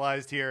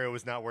editorialized here. It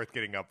was not worth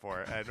getting up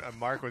for. And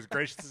Mark was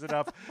gracious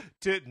enough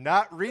to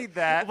not read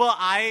that. Well,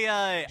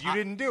 you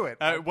didn't do it.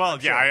 yeah,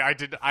 sure.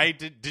 I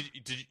did.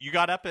 Did you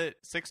got up at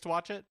 6 to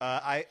watch it?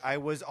 I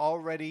was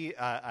already.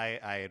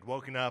 I had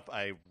woken up.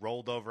 I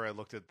rolled over. I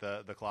looked at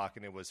the clock,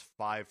 and it was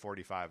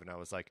 5:45. And I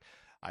was like,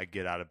 I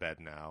get out of bed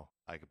now.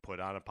 I could put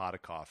on a pot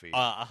of coffee,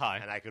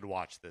 and I could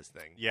watch this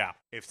thing. Yeah.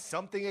 If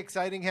something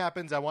exciting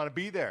happens, I want to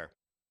be there.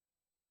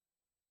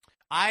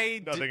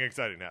 Nothing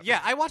exciting happened. Yeah,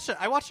 I watched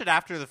it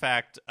after the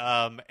fact,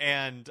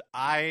 and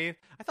I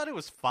thought it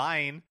was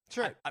fine.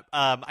 Sure.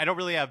 I don't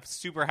really have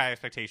super high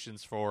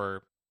expectations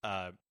for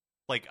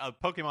like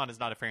Pokemon is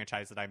not a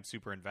franchise that I'm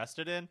super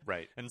invested in,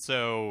 Right. and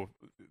so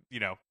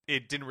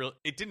it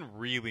didn't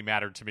really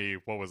matter to me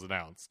what was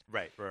announced.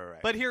 Right.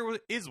 But here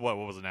is what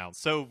was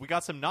announced. So we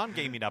got some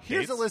non-gaming updates.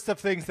 Here's a list of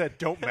things that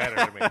don't matter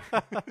to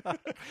me.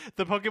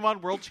 The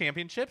Pokemon World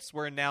Championships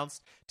were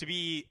announced to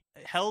be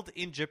held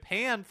in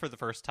Japan for the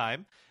first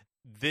time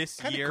this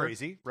Kind year. of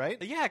crazy, right?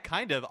 Yeah,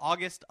 kind of.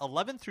 August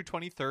 11th through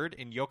 23rd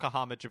in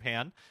Yokohama,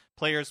 Japan.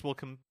 Players will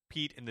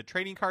compete in the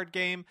trading card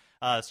game,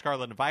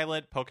 Scarlet and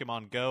Violet,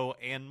 Pokemon Go,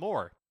 and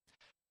more.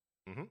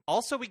 Mhm.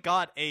 Also, we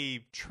got a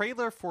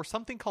trailer for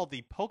something called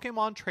the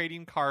Pokemon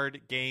Trading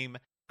Card Game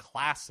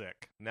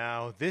Classic.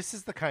 Now, this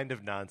is the kind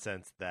of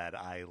nonsense that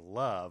I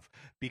love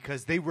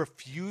because they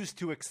refuse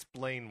to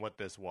explain what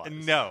this was.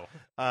 No.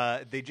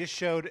 They just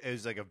showed it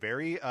was like a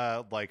very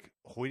like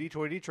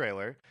hoity-toity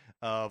trailer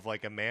of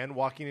like a man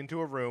walking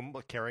into a room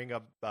carrying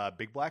a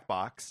big black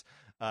box,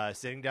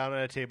 sitting down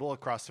at a table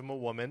across from a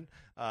woman,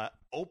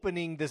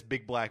 opening this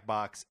big black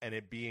box, and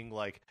it being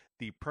like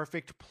the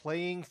perfect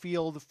playing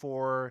field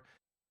for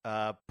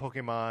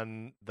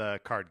Pokemon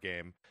the card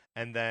game.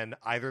 And then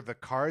either the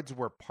cards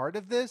were part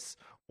of this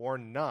or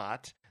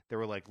not. There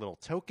were like little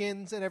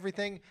tokens and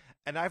everything.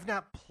 And I've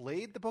not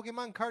played the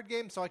Pokemon card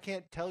game, so I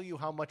can't tell you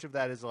how much of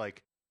that is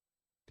like.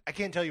 I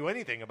can't tell you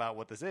anything about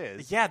what this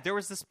is. Yeah, there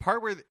was this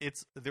part where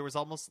there was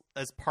almost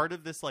as part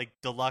of this like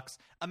deluxe.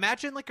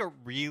 Imagine like a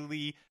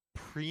really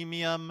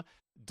premium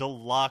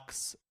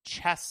deluxe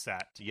chess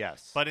set.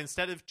 Yes. But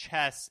instead of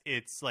chess,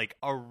 it's like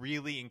a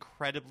really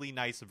incredibly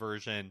nice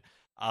version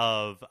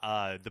of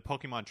the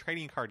Pokemon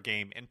trading card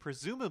game, and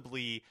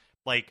presumably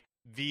like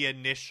the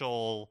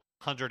initial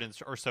 100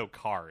 or so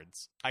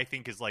cards, I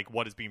think, is like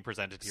what is being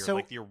presented here, So,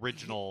 like the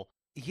original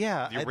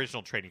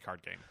original trading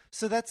card game.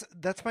 So that's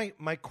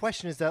my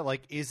question is that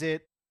like is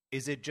it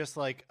just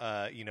like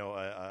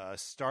a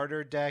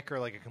starter deck or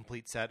like a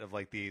complete set of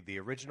like the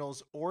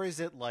originals, or is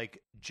it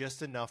like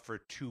just enough for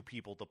two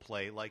people to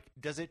play? Like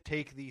does it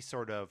take the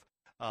sort of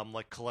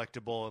like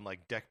collectible and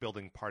like deck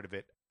building part of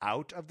it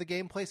out of the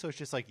gameplay, so it's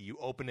just like you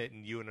open it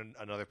and you and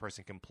another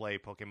person can play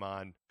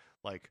Pokemon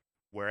like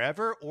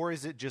wherever, or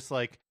is it just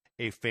like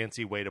a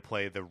fancy way to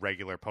play the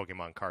regular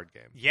Pokemon card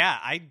game? Yeah,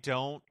 I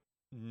don't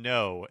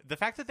know. The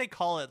fact that they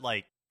call it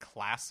like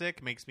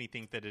classic makes me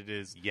think that it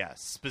is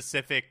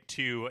specific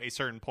to a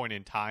certain point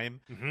in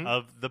time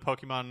of the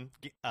Pokemon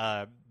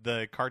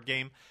the card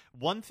game.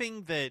 One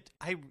thing that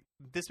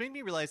this made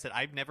me realize that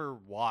I've never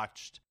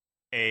watched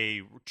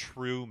a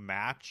true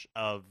match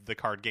of the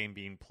card game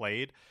being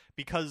played,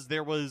 because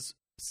there was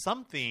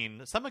some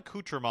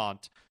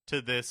accoutrement to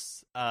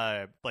this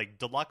like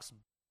deluxe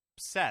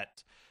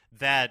set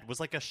that was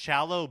like a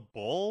shallow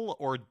bowl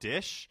or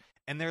dish,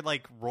 and they're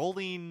like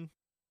rolling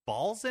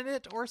balls in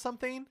it or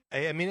something.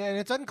 I mean, and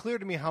it's unclear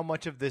to me how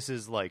much of this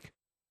is like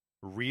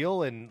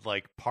real and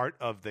like part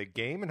of the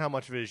game, and how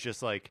much of it is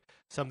just like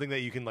something that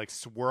you can like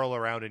swirl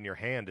around in your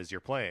hand as you're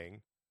playing.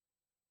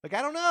 Like,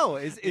 I don't know.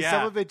 Is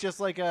some of it just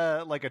like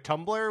a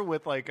tumbler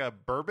with like a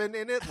bourbon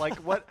in it? Like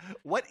what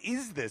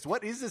is this?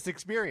 What is this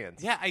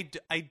experience? Yeah,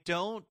 I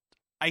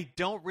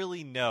don't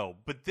really know,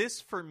 but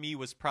this for me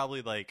was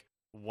probably like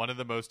one of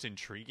the most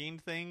intriguing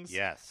things.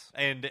 Yes.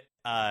 And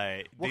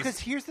because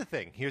here's the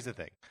thing.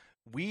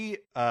 We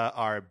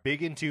are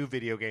big into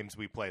video games.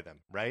 We play them,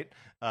 right?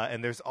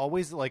 And there's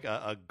always like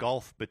a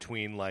gulf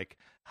between like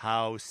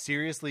how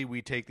seriously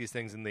we take these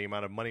things and the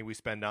amount of money we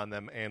spend on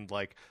them, and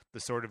like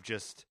the sort of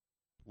just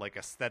like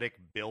aesthetic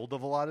build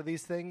of a lot of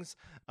these things.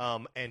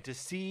 And to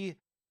see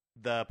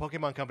the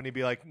Pokemon Company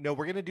be like, no,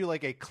 we're going to do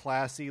like a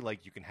classy,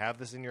 like you can have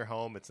this in your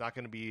home. It's not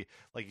going to be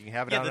like you can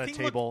have it out on a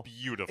table. Looked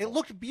beautiful. It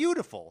looked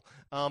beautiful.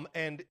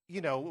 And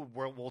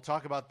we'll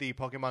talk about the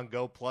Pokemon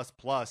Go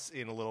Plus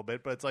in a little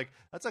bit, but it's like,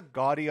 that's a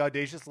gaudy,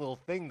 audacious little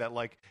thing that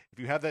like, if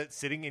you have that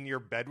sitting in your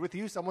bed with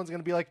you, someone's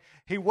going to be like,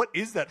 hey, what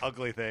is that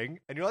ugly thing?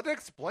 And you'll have to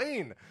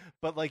explain.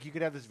 But like, you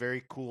could have this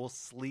very cool,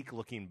 sleek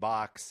looking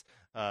box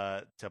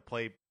to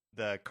play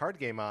the card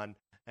game on,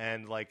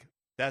 and like,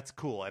 that's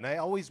cool. And I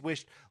always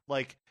wished,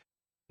 like,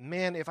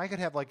 man, if I could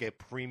have like a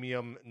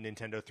premium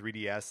Nintendo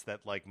 3DS that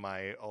like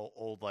my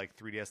old like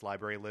 3DS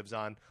library lives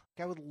on,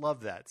 like, I would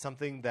love that.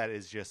 Something that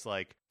is just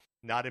like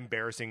not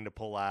embarrassing to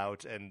pull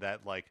out, and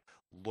that like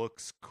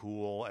looks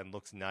cool and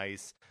looks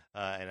nice,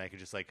 and I could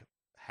just like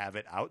have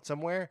it out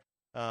somewhere.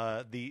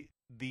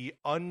 The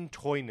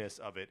untoyness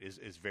of it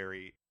is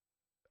very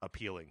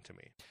appealing to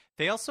me.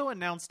 They also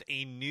announced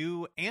a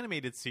new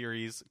animated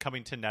series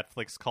coming to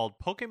Netflix called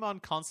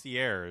Pokemon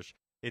Concierge.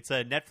 It's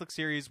a Netflix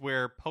series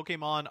where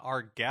Pokemon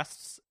are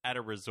guests at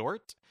a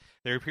resort.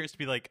 There appears to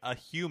be like a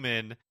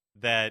human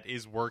that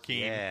is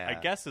working, I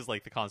guess, is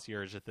like the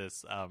concierge at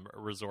this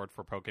resort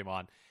for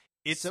Pokemon.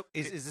 Is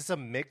this a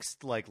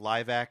mixed like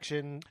live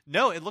action?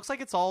 No, it looks like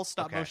it's all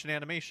stop motion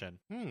animation.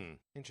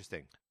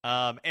 Interesting.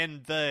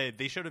 And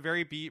they showed a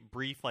very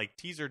brief like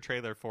teaser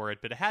trailer for it,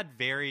 but it had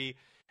very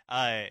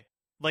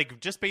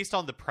like, just based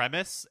on the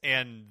premise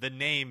and the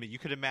name, you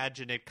could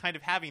imagine it kind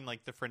of having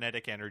like the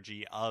frenetic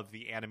energy of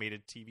the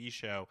animated TV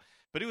show.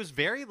 But it was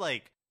very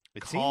like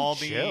It seemed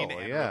calming chill,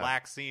 and yeah.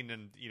 relaxing,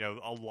 and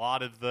a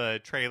lot of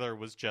the trailer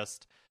was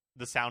just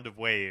the sound of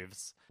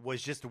waves.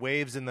 Was just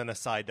waves and then a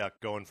Psyduck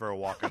going for a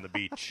walk on the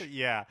beach.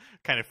 Yeah,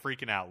 kind of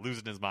freaking out,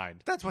 losing his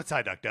mind. That's what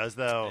Psyduck does,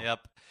 though.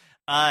 Yep.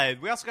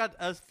 We also got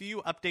a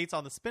few updates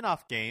on the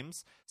spin-off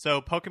games.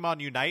 So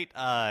Pokemon Unite,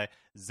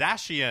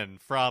 Zacian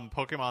from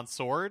Pokemon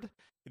Sword,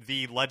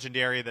 the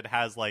legendary that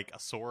has like a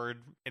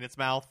sword in its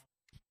mouth.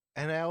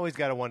 And I always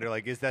got to wonder,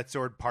 like, is that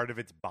sword part of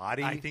its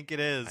body? I think it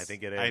is. I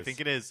think it is. I think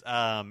it is.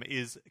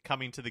 Is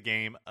coming to the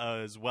game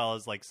as well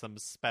as like some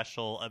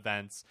special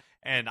events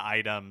and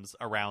items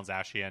around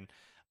Zacian.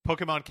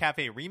 Pokemon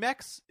Cafe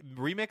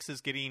Remix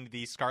is getting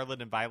the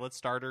Scarlet and Violet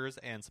starters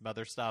and some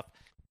other stuff.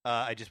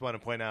 I just want to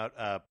point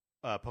out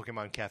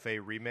Pokemon Cafe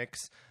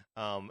Remix.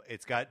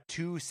 It's got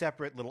two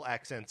separate little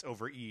accents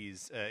over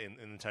E's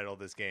in the title of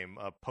this game,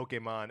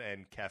 Pokemon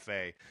and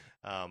Cafe.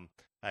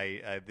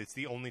 It's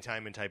the only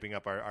time in typing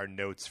up our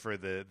notes for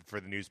the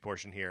news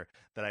portion here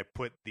that I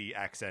put the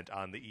accent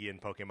on the E in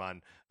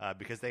Pokemon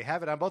because they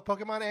have it on both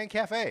Pokemon and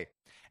Cafe.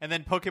 And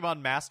then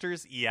Pokemon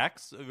Masters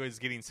EX is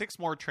getting 6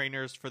 more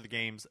trainers for the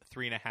game's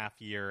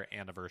 3.5-year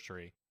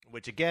anniversary.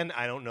 Which, again,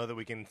 I don't know that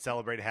we can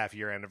celebrate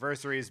half-year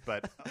anniversaries,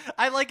 but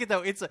I like it,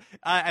 though.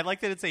 I like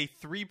that it's a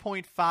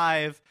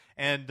 3.5,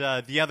 and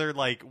the other,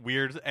 like,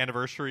 weird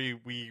anniversary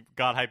we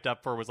got hyped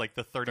up for was, like,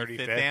 the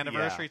 35th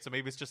anniversary, so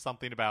maybe it's just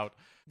something about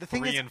the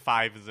thing 3 and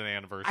 5 is an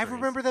anniversary. I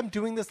remember them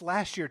doing this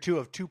last year, too,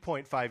 of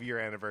 2.5-year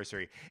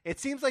anniversry. It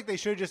seems like they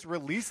should have just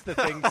released the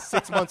thing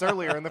 6 months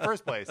earlier in the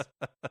first place.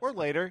 Or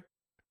later.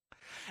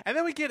 And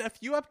then we get a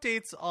few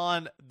updates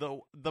on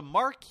the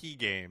marquee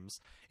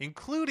games,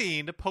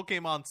 including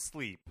Pokemon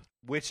Sleep.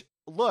 Which,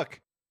 look,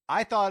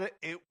 I thought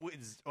it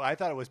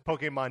was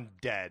Pokemon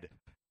Dead,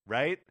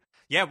 right?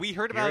 Yeah, we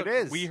heard Here about it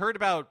is. we heard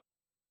about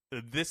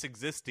this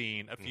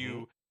existing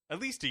at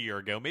least a year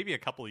ago, maybe a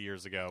couple of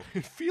years ago.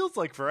 It feels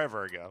like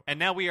forever ago. And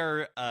now we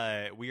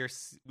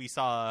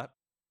saw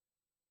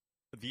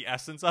the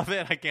essence of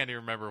it. I can't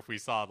even remember if we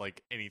saw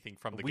like anything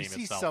from the game itself.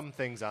 We see some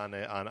things on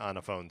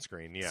a phone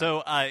screen. Yeah.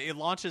 So it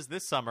launches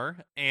this summer,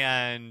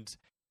 and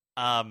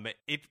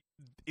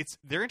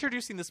they're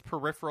introducing this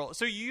peripheral.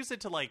 So you use it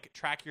to like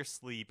track your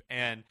sleep,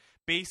 and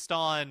based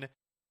on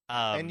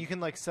and you can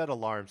like set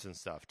alarms and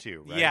stuff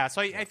too, right? Yeah.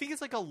 So I think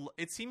it's like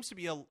it seems to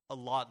be a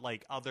lot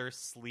like other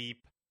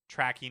sleep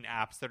tracking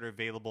apps that are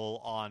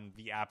available on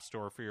the App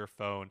Store for your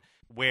phone,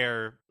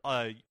 where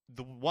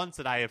the ones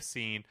that I have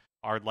seen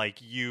are like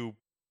you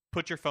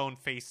put your phone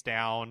face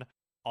down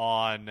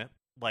on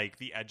like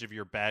the edge of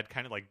your bed,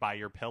 kind of like by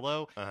your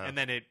pillow, and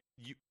then it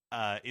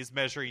is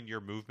measuring your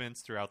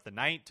movements throughout the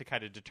night to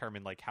kind of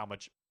determine like how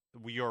much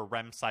your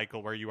REM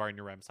cycle, where you are in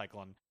your REM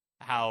cycle, and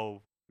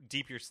how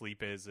deep your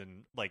sleep is,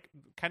 and like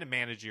kind of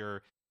manage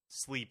your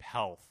sleep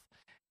health.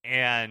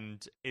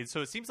 And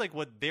so it seems like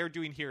what they're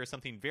doing here is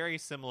something very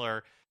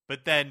similar,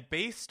 but then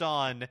based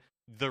on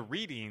the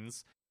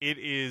readings, it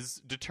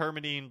is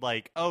determining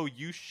like, oh,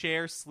 you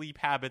share sleep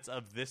habits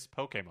of this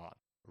Pokemon.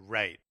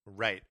 Right.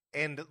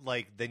 And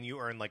like then you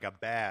earn like a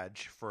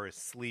badge for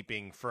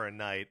sleeping for a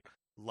night,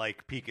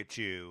 like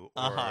Pikachu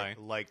or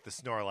like the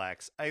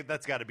Snorlax.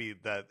 That's got to be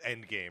the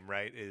end game,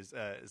 right? Is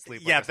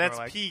sleep? Yeah, like that's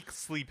Snorlax. peak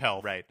sleep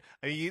health. Right.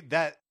 I mean,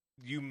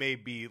 you may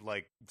be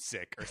like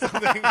sick or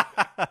something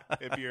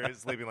if you're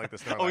sleeping like the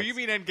Snorlax. Oh, you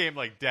mean end game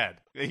like dead?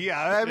 Yeah,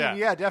 I mean,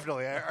 yeah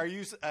definitely. Are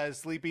you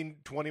sleeping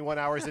 21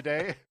 hours a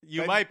day?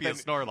 You might be a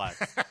Snorlax.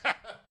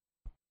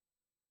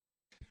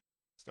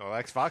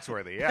 Snorlax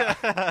Foxworthy, yeah.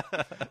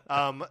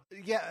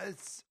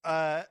 It's,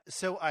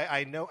 so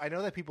I know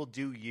that people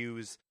do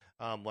use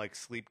like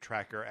sleep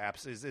tracker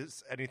apps. Is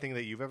this anything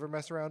that you've ever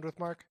messed around with,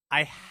 Mark?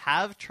 I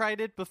have tried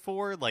it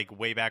before, like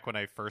way back when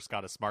I first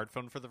got a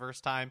smartphone for the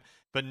first time,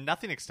 but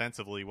nothing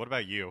extensively. What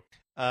about you?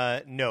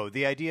 No,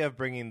 the idea of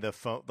bringing the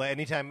phone, like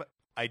anytime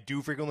I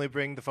do frequently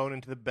bring the phone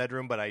into the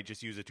bedroom, but I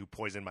just use it to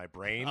poison my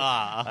brain. So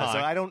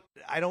I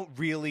don't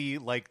really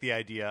like the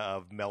idea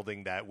of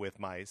melding that with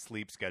my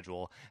sleep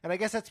schedule. And I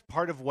guess that's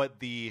part of what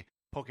the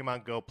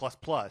Pokemon Go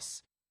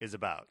Plus is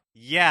about.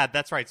 Yeah,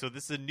 that's right. So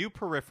this is a new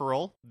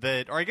peripheral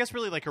or I guess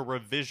really like a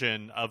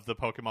revision of the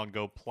Pokemon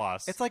Go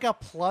Plus. It's like a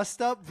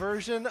plussed up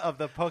version of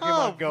the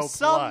Pokemon Go Plus.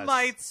 Some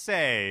might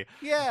say.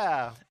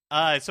 Yeah.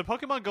 So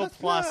Pokemon Go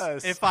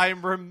Plus, if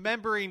I'm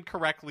remembering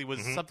correctly,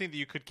 was something that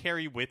you could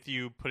carry with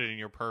you, put it in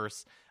your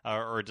purse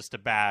or just a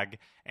bag,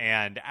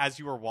 and as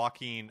you were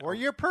walking... Or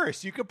your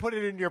purse. You could put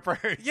it in your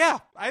purse. Yeah,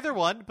 either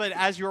one, but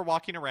as you were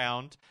walking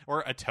around,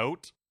 or a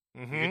tote,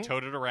 you can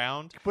tote it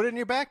around. Put it in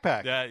your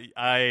backpack.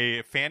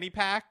 A fanny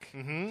pack,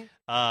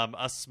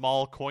 a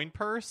small coin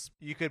purse.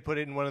 You could put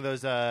it in one of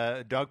those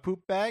dog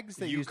poop bags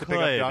that you use to pick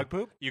up dog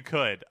poop. You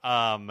could.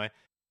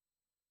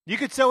 You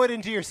could sew it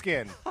into your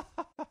skin.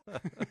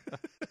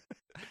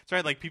 That's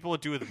right, like people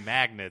would do with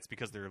magnets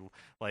because they're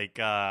like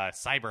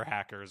cyber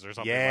hackers or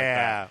something like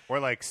that. Yeah,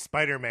 or like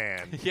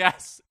Spider-Man.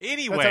 Yes.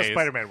 Anyways. That's how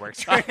Spider-Man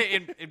works, right?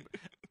 It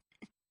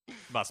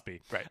must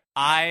be.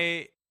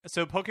 Right.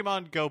 So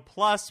Pokemon Go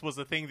Plus was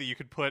a thing that you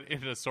could put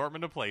in an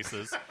assortment of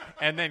places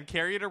and then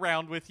carry it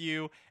around with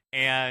you,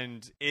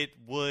 and it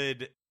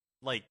would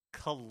like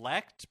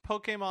collect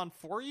Pokemon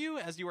for you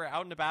as you were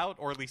out and about,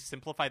 or at least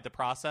simplified the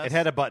process. It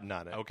had a button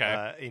on it.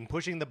 Okay. In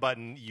pushing the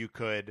button, you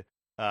could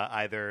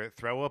either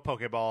throw a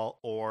Pokeball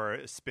or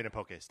spin a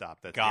Pokestop.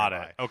 That's Got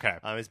nearby. it. Okay.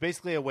 It's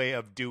basically a way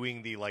of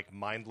doing the like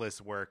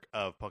mindless work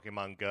of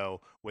Pokemon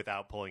Go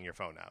without pulling your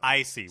phone out.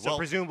 I see. So Well,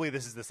 presumably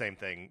this is the same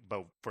thing,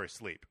 but for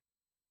sleep.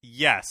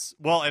 yes.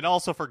 Well, and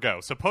also for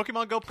Go. So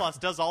Pokemon Go Plus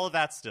does all of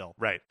that still.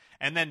 Right.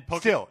 And then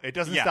Still, it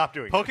doesn't stop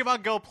doing it.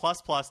 Pokemon Go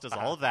Plus Plus does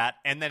all of that,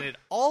 and then it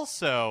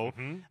also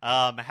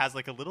Mhm. has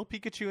like a little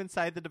Pikachu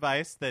inside the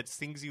device that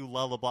sings you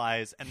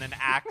lullabies, and then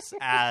acts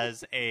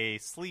as a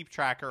sleep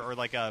tracker or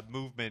like a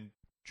movement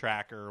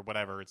tracker or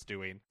whatever it's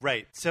doing.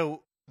 Right.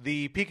 So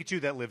the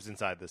Pikachu that lives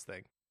inside this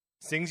thing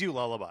sings you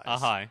lullabies.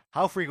 Uh-huh.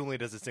 How frequently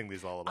does it sing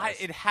these lullabies?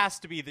 It has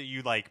to be that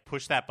you like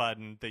push that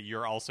button that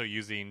you're also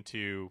using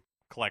to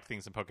collect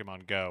things in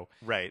Pokemon Go,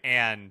 Right.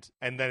 and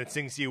And then it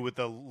sings to you with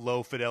the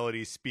low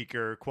fidelity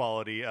speaker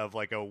quality of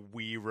like a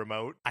Wii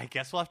remote. I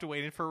guess we'll have to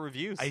wait in for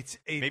reviews.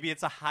 Maybe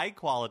it's a high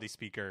quality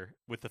speaker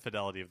with the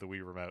fidelity of the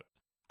Wii remote.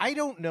 I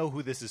don't know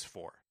who this is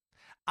for.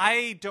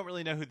 I don't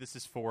really know who this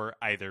is for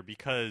either,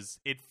 because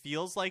it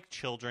feels like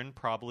children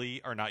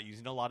probably are not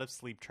using a lot of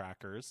sleep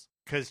trackers.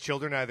 Because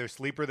children either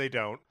sleep or they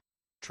don't.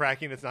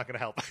 Tracking it's not going to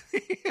help.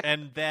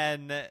 And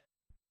then,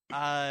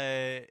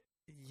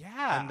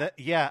 yeah. And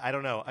I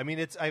don't know. I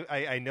mean,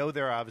 I know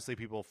there are obviously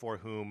people for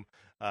whom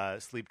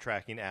sleep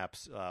tracking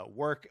apps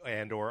work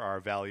and or are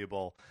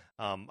valuable.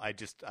 I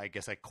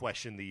guess I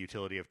question the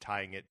utility of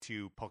tying it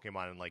to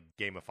Pokemon and like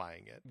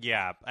gamifying it.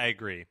 Yeah, I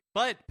agree.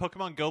 But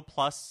Pokemon Go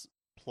Plus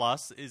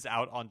is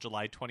out on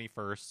July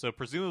 21st, so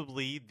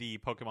presumably the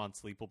Pokemon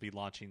Sleep will be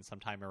launching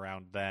sometime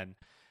around then.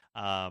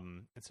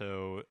 And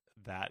so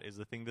that is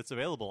the thing that's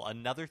available.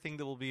 Another thing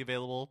that will be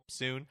available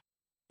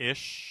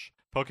soon-ish,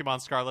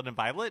 Pokemon Scarlet and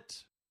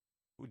Violet.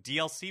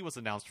 DLC was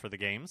announced for the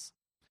games.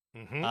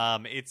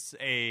 Mm-hmm. It's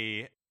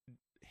a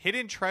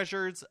Hidden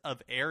Treasures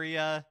of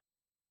Area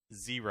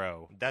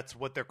Zero. That's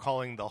what they're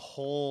calling the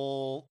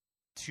whole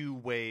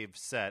 2-wave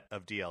set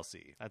of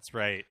DLC. That's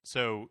right.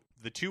 So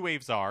the 2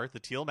 waves are the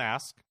Teal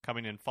Mask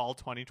coming in fall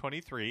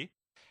 2023,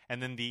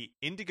 and then the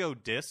Indigo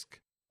Disc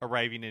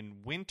arriving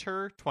in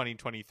winter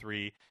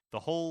 2023. The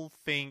whole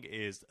thing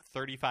is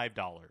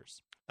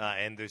 $35.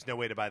 And there's no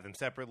way to buy them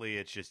separately.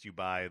 It's just you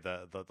buy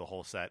the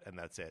whole set, and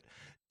that's it.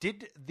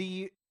 Did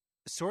the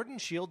Sword and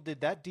Shield,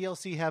 did that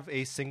DLC have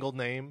a single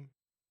name?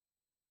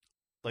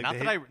 Like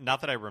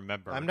Not that I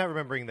remember. I'm not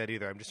remembering that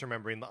either. I'm just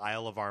remembering the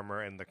Isle of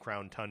Armor and the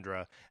Crown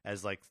Tundra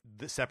as like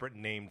the separate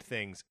named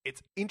things.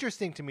 It's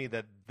interesting to me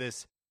that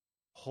this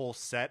whole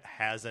set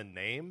has a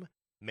name.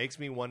 Makes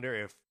me wonder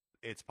if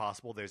it's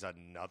possible there's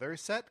another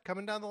set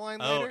coming down the line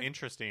later. Oh,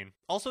 interesting.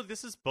 Also,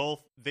 this is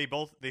both. They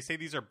say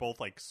these are both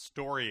like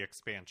story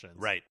expansions.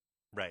 Right.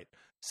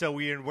 So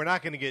we're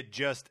not going to get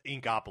just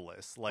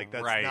Inkopolis. Like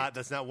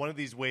that's not one of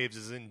these waves.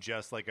 Isn't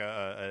just like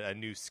a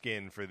new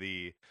skin for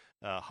the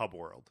hub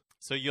world.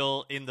 So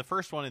you'll, in the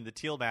first one, in the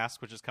Teal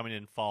Mask, which is coming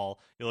in fall,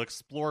 you'll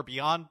explore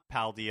beyond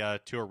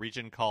Paldea to a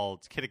region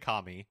called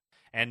Kitakami.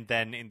 And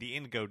then in the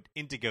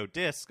Indigo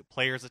Disc,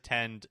 players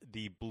attend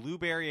the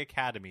Blueberry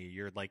Academy.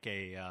 You're like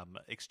a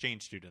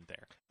exchange student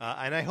there.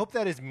 And I hope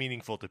that is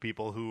meaningful to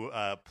people who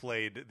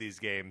played these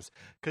games.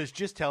 Because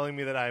just telling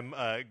me that I'm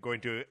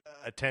going to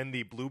attend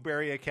the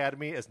Blueberry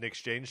Academy as an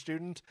exchange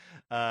student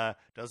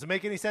doesn't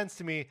make any sense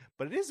to me.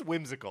 But it is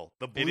whimsical.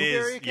 The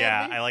Blueberry Academy?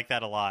 Yeah, I like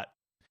that a lot.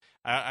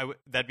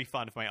 That'd be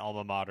fun if my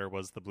alma mater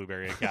was the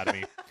Blueberry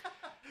Academy.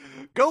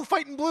 Go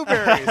fighting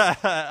blueberries!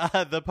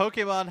 The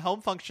Pokemon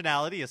home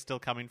functionality is still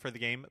coming for the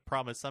game,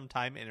 promised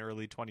sometime in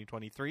early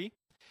 2023.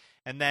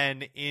 And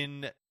then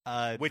in...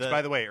 Which,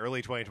 by the way,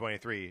 early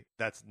 2023,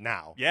 that's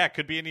now. Yeah, it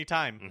could be any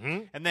time. Mm-hmm.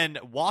 And then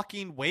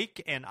Walking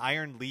Wake and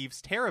Iron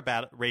Leaves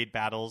Terra raid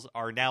battles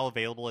are now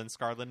available in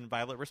Scarlet and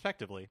Violet,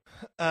 respectively.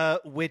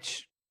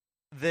 Which...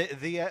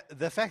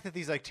 The fact that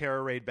these like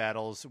Terra Raid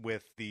battles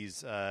with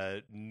these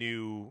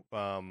new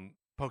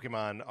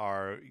Pokemon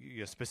are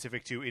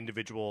specific to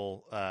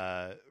individual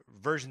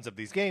versions of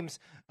these games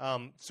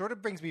sort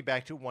of brings me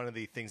back to one of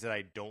the things that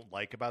I don't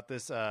like about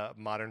this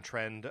modern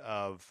trend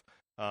of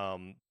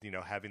having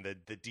the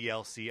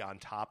DLC on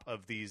top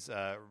of these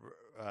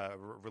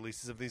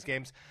releases of these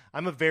games.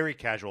 I'm a very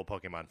casual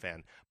Pokemon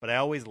fan, but I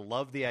always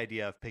love the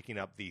idea of picking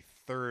up the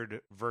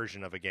third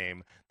version of a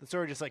game that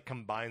sort of just like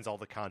combines all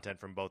the content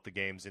from both the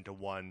games into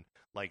one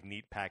like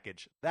neat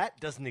package. That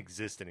doesn't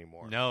exist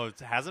anymore. No, it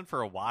hasn't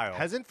for a while.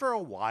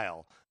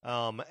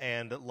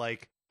 And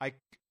like I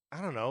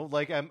don't know,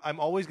 like I'm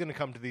always going to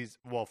come to these.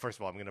 Well, first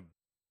of all, I'm going to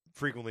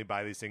frequently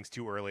buy these things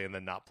too early and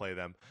then not play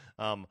them.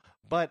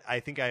 But I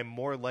think I'm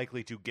more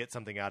likely to get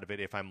something out of it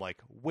if I'm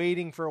like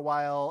waiting for a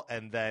while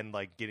and then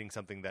like getting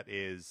something that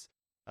is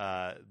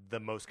the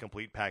most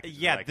complete package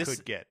that I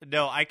could get.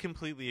 No, I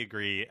completely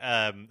agree.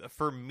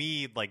 For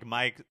me, like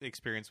my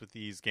experience with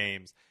these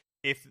games,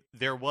 if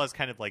there was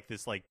kind of like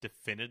this like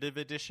definitive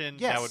edition,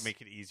 Yes. that would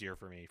make it easier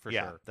for me for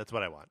yeah, sure. that's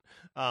what I want.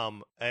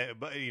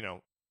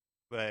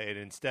 But and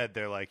instead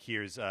they're like,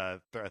 here's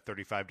a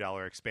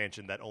 $35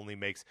 expansion that only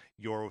makes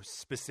your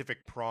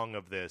specific prong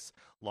of this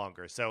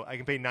longer. So I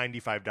can pay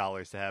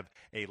 $95 to have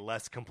a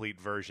less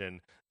complete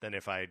version than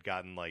if I had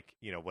gotten like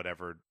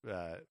whatever.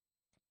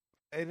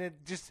 And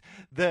it just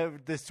the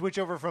switch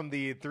over from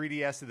the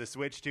 3DS to the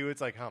Switch too.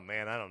 It's like, oh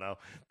man, I don't know.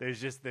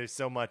 There's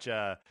so much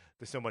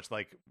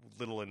like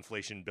little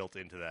inflation built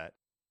into that.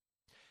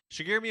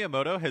 Shigeru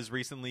Miyamoto has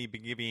recently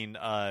been giving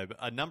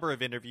a number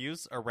of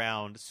interviews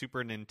around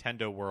Super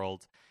Nintendo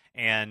World,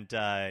 and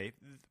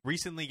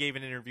recently gave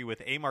an interview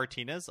with A.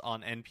 Martinez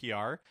on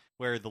NPR,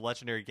 where the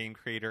legendary game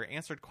creator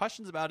answered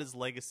questions about his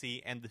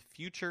legacy and the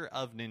future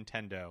of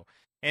Nintendo.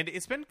 And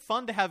it's been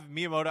fun to have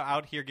Miyamoto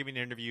out here giving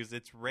interviews.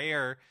 It's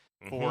rare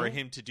for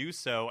him to do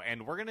so,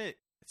 and it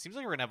seems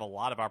like we're gonna have a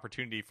lot of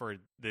opportunity for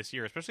this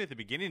year, especially at the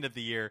beginning of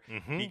the year,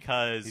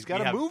 because he's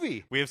got a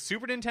movie. We have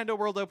Super Nintendo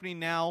World opening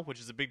now,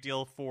 which is a big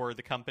deal for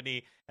the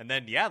company, and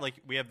then like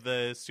we have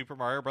the Super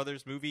Mario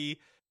Brothers movie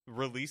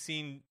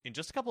releasing in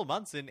just a couple of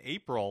months in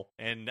April,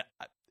 and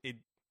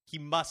he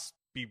must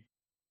be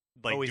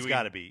like he's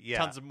got to be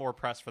tons of more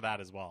press for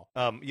that as well.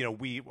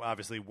 We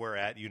obviously were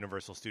at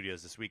Universal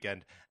Studios this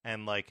weekend,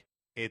 and like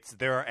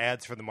there are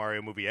ads for the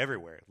Mario movie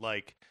everywhere.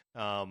 Like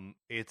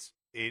it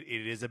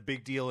is a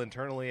big deal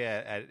internally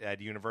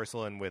at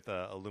Universal and with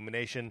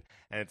Illumination,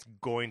 and it's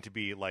going to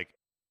be like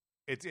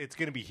it's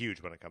going to be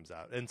huge when it comes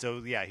out. And so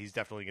yeah, he's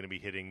definitely going to be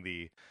hitting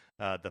the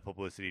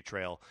publicity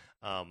trail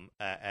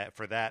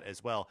for that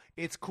as well.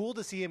 It's cool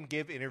to see him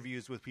give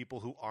interviews with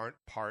people who aren't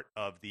part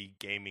of the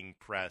gaming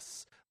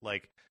press.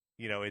 Like,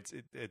 it's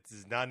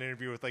not an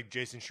interview with like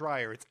Jason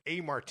Schreier. It's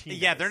A. Martinez.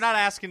 Yeah, they're not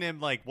asking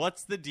him like,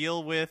 what's the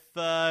deal with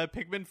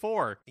Pikmin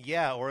 4?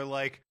 Yeah, or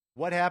like,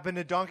 what happened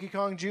to Donkey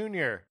Kong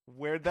Jr.?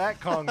 Where'd that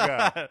Kong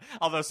go?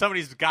 Although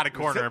somebody's got to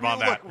corner him on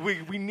that.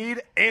 We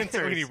need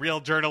answers. We need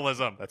real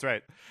journalism. That's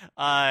right.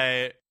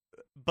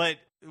 But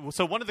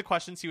so one of the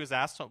questions he was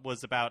asked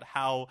was about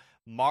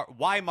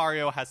why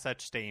Mario has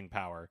such staying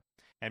power.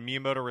 And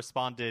Miyamoto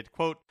responded,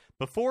 quote,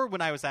 "Before,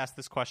 when I was asked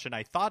this question,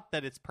 I thought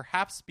that it's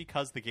perhaps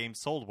because the game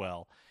sold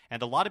well.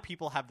 And a lot of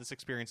people have this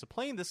experience of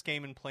playing this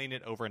game and playing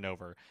it over and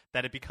over,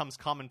 that it becomes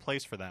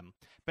commonplace for them.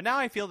 But now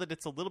I feel that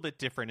it's a little bit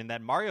different in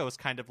that Mario is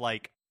kind of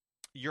like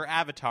your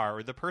avatar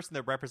or the person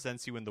that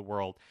represents you in the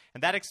world.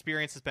 And that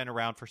experience has been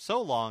around for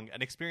so long,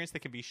 an experience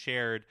that can be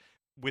shared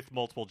with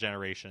multiple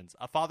generations.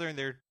 A father and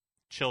their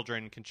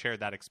children can share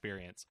that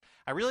experience.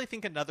 I really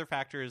think another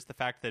factor is the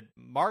fact that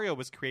Mario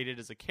was created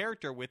as a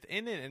character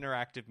within an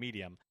interactive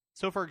medium.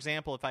 So, for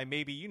example, if I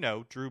maybe,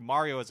 drew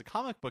Mario as a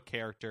comic book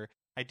character,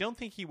 I don't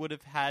think he would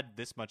have had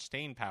this much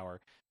staying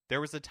power.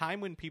 There was a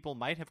time when people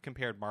might have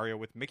compared Mario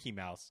with Mickey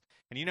Mouse.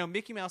 And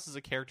Mickey Mouse is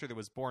a character that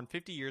was born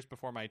 50 years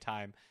before my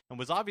time and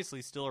was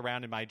obviously still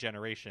around in my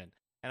generation.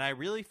 And I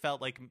really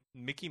felt like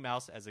Mickey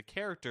Mouse as a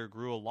character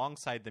grew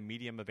alongside the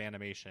medium of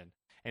animation.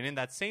 And in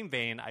that same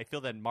vein, I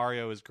feel that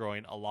Mario is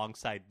growing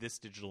alongside this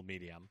digital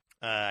medium."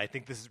 I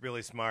think this is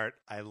really smart.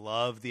 I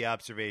love the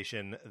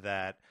observation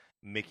that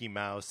Mickey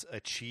Mouse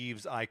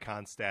achieves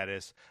icon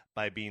status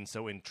by being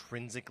so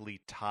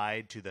intrinsically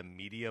tied to the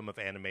medium of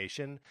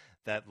animation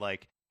that,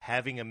 like,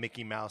 having a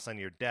Mickey Mouse on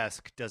your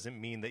desk doesn't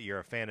mean that you're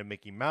a fan of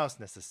Mickey Mouse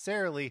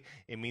necessarily.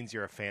 It means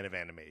you're a fan of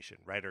animation,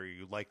 right? Or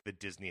you like the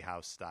Disney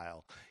house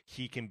style.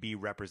 He can be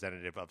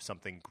representative of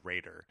something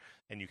greater,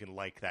 and you can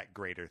like that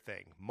greater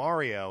thing.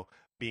 Mario,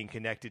 being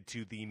connected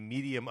to the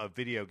medium of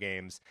video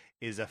games,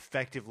 is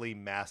effectively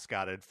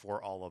mascotted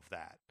for all of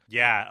that.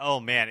 Yeah, oh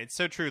man, it's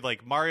so true.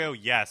 Like, Mario,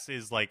 yes,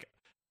 is like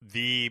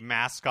the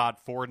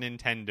mascot for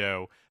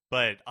Nintendo,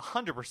 but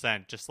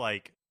 100% just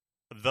like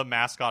the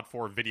mascot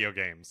for video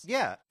games.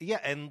 Yeah,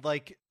 and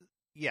like,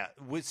 yeah,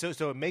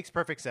 so it makes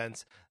perfect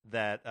sense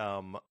that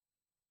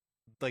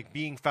like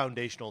being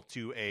foundational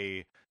to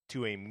a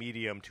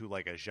medium, to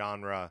like a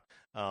genre,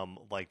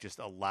 like just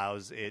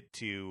allows it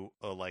to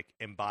like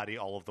embody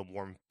all of the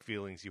warm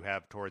feelings you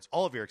have towards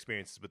all of your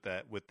experiences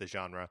with the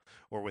genre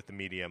or with the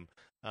medium.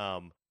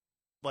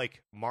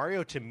 Like,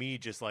 Mario to me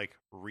just like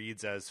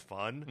reads as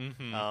fun.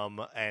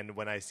 And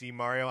when I see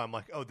Mario, I'm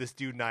like, oh, this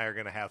dude and I are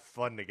gonna have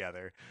fun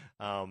together.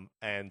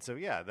 And so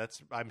yeah,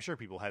 I'm sure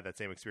people had that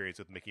same experience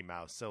with Mickey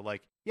Mouse. So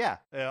like, yeah,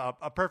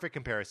 a perfect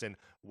comparison.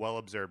 Well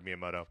observed,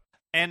 Miyamoto.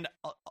 And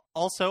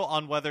also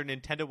on whether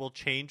Nintendo will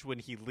change when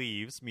he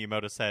leaves,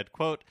 Miyamoto said,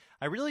 quote,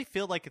 "I really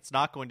feel like it's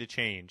not going to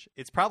change.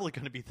 It's probably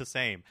going to be the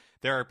same.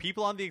 There are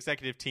people on the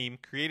executive team,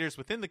 creators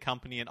within the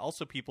company, and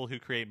also people who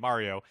create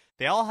Mario.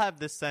 They all have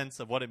this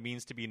sense of what it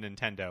means to be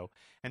Nintendo.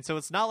 And so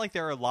it's not like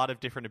there are a lot of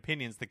different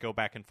opinions that go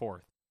back and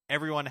forth.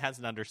 Everyone has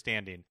an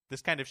understanding,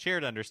 this kind of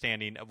shared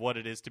understanding of what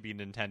it is to be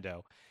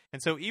Nintendo. And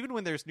so even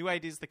when there's new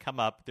ideas that come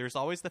up, there's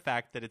always the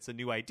fact that it's a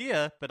new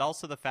idea, but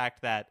also the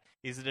fact that,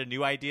 is it a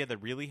new idea that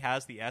really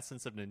has the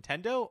essence of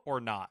Nintendo or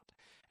not?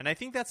 And I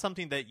think that's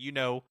something that,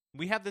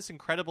 we have this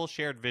incredible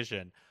shared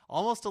vision,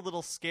 almost a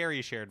little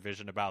scary shared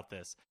vision about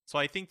this. So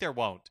I think there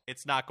won't.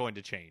 It's not going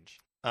to change.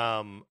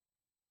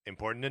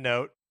 important to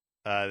note,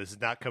 this is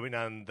not coming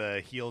on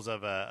the heels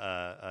of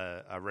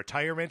a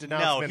retirement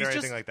announcement he's or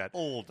anything just like that.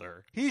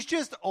 older. He's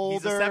just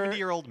older. He's a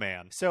 70-year-old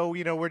man. So,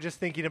 we're just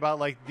thinking about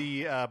like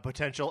the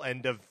potential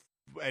end of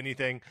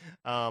anything.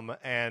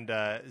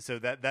 So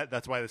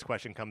that's why this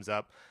question comes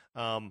up.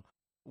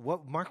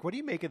 Mark, what do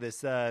you make of this?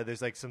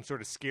 There's like some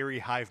sort of scary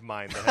hive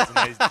mind that has an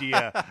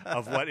idea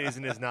of what is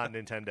and is not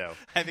Nintendo.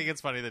 I think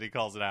it's funny that he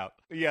calls it out.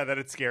 Yeah, that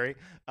it's scary.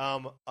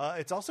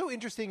 It's also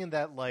interesting in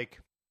that like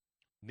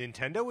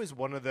Nintendo is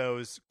one of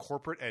those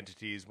corporate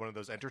entities, one of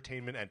those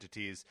entertainment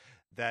entities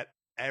that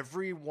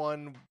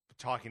everyone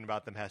talking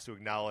about them has to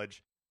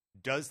acknowledge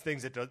does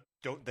things that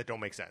don't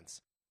make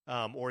sense,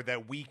 or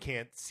that we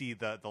can't see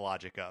the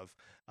logic of.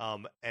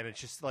 And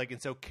it's just like,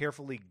 and so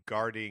carefully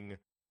guarding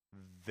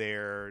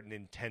their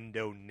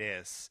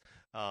Nintendo-ness,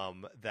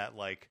 that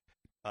like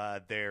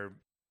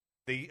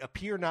they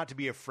appear not to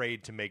be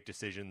afraid to make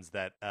decisions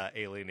that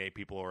alienate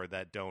people or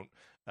that don't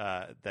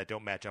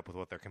match up with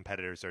what their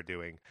competitors are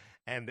doing.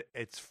 And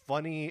it's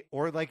funny,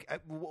 or like,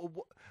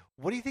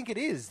 what do you think it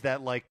is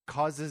that like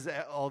causes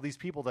all these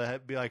people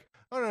to be like,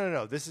 oh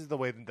no, this is the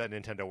way that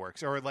Nintendo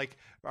works? Or like,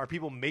 are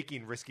people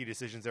making risky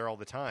decisions there all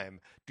the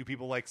time? Do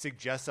people like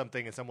suggest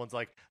something and someone's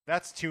like,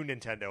 that's too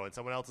Nintendo, and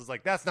someone else is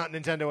like, that's not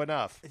Nintendo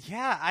enough?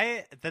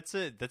 Yeah, that's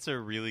a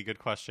really good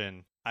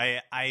question.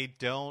 I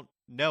don't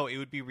know. It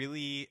would be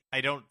really, I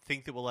don't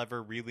think that we'll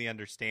ever really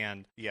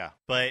understand. Yeah.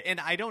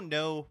 And I don't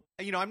know,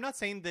 I'm not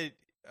saying that,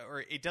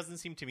 or it doesn't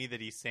seem to me that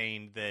he's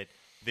saying that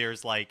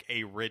there's like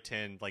a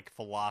written like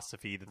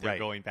philosophy that they're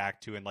going back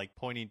to and like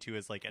pointing to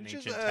as like an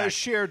Just ancient a text.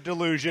 shared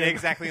delusion.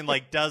 Exactly. And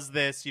like, does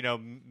this,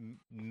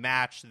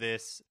 match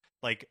this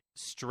like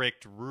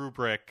strict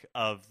rubric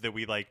of that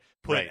we like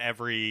put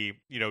every,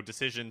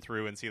 decision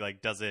through and see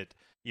like, does it,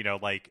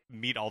 like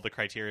meet all the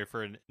criteria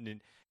for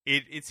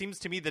it seems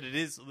to me that it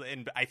is,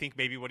 and I think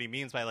maybe what he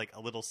means by like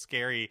a little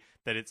scary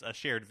that it's a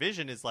shared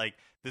vision is like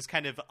this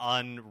kind of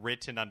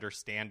unwritten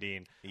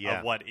understanding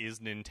of what is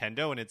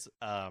Nintendo, and it's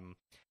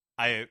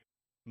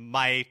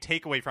my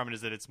takeaway from it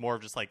is that it's more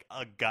of just like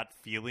a gut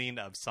feeling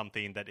of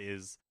something that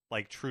is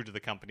like true to the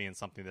company and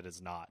something that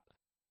is not.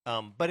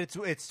 But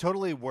it's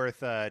totally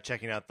worth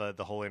checking out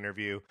the whole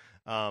interview.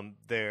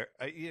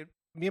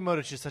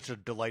 Miyamoto's just such a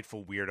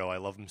delightful weirdo. I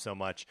love him so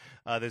much.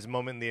 There's a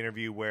moment in the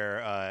interview where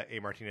A.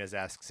 Martinez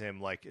asks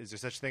him, like, is there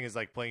such a thing as,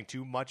 like, playing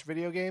too much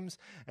video games?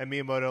 And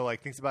Miyamoto,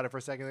 like, thinks about it for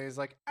a second, and he's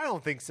like, I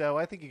don't think so.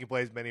 I think you can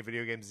play as many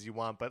video games as you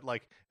want, but,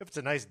 like, if it's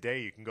a nice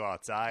day, you can go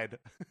outside.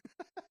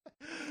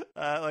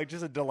 Like,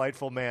 just a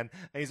delightful man.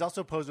 And he's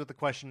also posed with the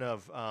question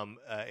of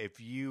if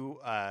you,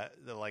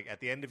 like, at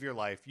the end of your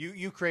life,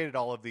 you created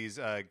all of these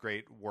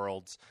great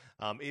worlds.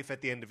 If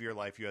at the end of your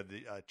life you had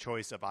the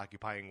choice of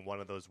occupying one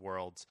of those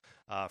worlds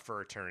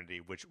for eternity,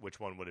 which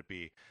one would it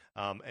be?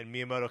 And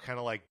Miyamoto kind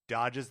of, like,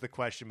 dodges the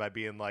question by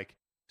being like,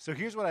 so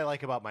here's what I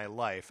like about my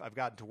life. I've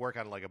gotten to work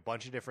on like a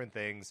bunch of different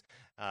things,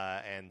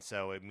 and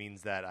so it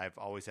means that I've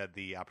always had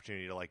the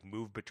opportunity to like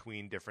move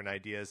between different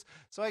ideas.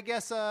 So I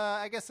guess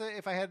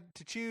if I had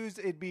to choose,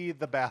 it'd be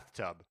the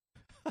bathtub.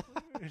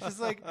 It's just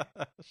like,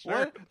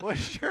 Sure.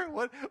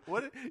 what?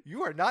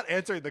 You are not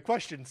answering the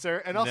question,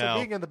 sir. And also,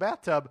 being in the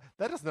bathtub,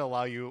 that doesn't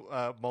allow you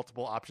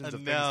multiple options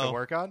of things to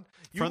work on.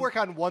 You work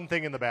on one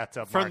thing in the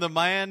bathtub. From Mark. the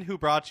man who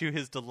brought you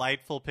his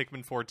delightful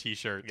Pikmin 4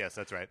 T-shirt. Yes,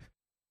 that's right.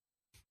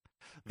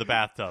 The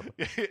bathtub.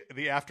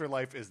 The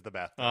afterlife is the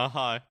bathtub.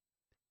 Uh-huh.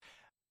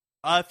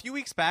 A few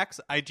weeks back,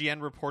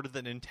 IGN reported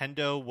that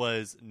Nintendo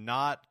was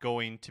not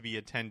going to be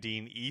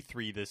attending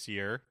E3 this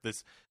year.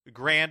 This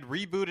grand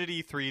rebooted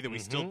E3 that we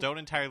still don't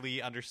entirely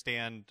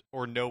understand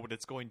or know what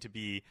it's going to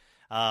be.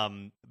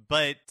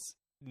 But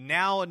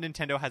now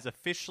Nintendo has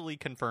officially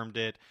confirmed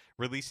it,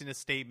 releasing a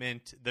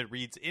statement that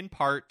reads, in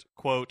part,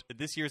 quote,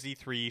 this year's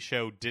E3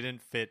 show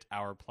didn't fit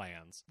our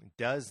plans.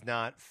 Does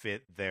not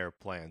fit their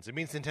plans. It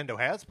means Nintendo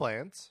has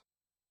plans.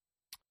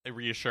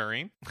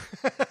 Reassuring.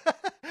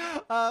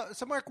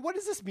 So, Mark, what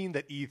does this mean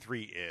that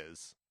E3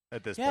 is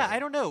at this point? Yeah, I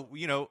don't know.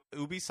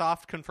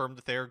 Ubisoft confirmed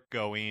that they're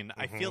going.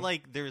 I feel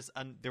like there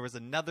was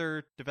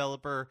another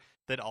developer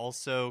that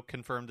also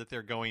confirmed that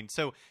they're going.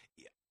 So,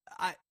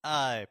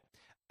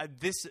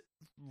 this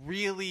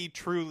really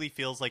truly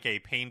feels like a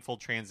painful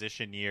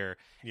transition year.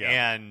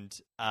 Yeah. And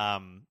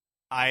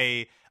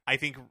I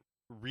think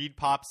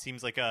ReedPop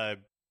seems like a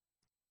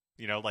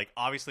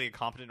obviously a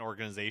competent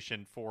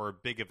organization for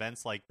big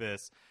events like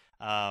this.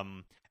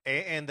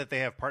 And that they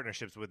have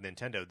partnerships with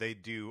Nintendo. They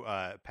do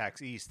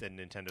PAX East, and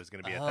Nintendo's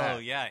going to be at Oh,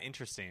 that. yeah,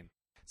 interesting.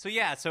 So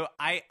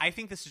I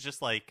think this is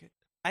just like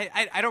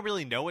I don't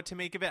really know what to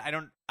make of it.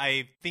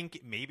 I think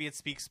maybe it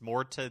speaks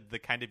more to the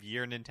kind of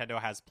year Nintendo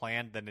has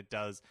planned than it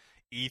does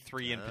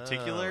E3 in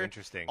particular.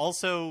 Interesting.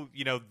 Also,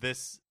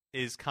 this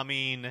is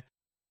coming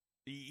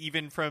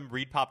even from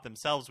ReedPop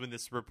themselves when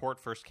this report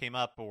first came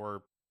up,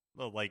 or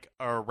like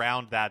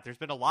around that. There's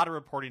been a lot of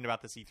reporting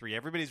about this E3.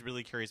 Everybody's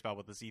really curious about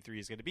what this E3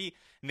 is going to be.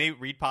 And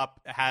ReedPop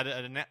had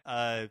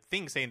a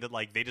thing saying that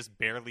like they just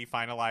barely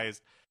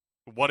finalized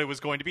what it was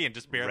going to be and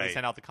just barely Right.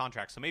 sent out the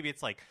contract. So maybe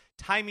it's like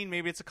timing,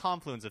 maybe it's a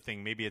confluence of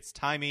things. Maybe it's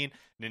timing.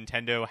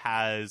 Nintendo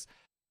has,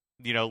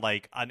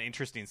 like an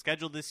interesting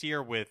schedule this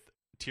year with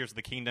Tears of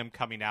the Kingdom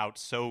coming out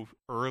so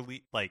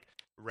early, like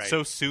Right.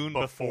 so soon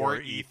before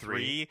Before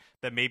E3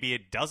 that maybe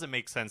it doesn't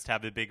make sense to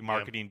have the big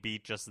marketing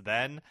beat just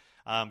then.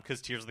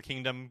 Because Tears of the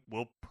Kingdom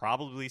will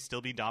probably still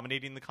be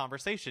dominating the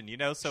conversation,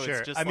 So Sure.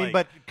 it's just I mean, like,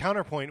 but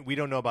counterpoint, we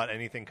don't know about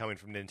anything coming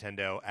from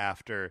Nintendo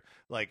after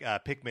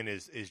Pikmin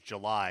is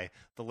July.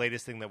 The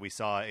latest thing that we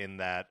saw in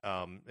that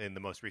in the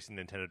most recent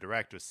Nintendo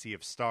Direct was Sea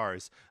of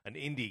Stars, an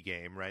indie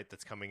game, right?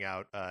 That's coming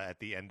out at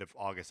the end of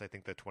August, I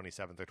think the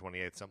 27th or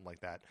 28th, something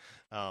like that.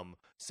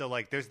 So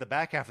like, there's the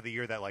back half of the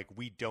year that like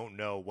we don't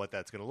know what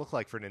that's going to look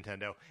like for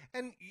Nintendo,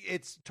 and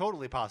it's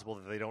totally possible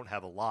that they don't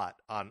have a lot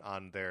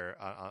on their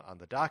on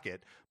the docket.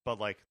 But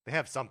like they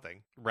have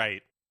something.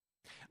 right.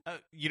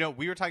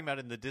 We were talking about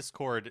in the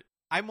Discord.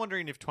 I'm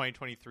wondering if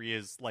 2023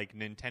 is like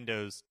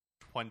Nintendo's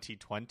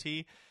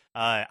 2020.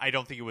 I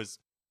don't think it was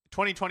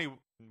 2020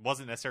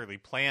 wasn't necessarily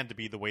planned to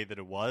be the way that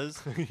it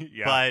was.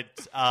 Yeah.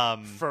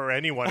 But For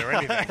anyone or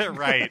anything.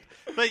 right.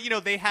 But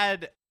they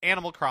had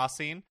Animal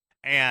Crossing,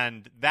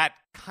 and that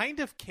kind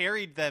of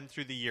carried them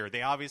through the year.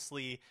 They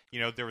obviously,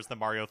 there was the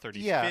Mario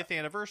 35th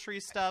anniversary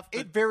stuff.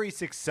 But It very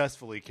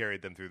successfully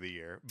carried them through the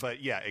year.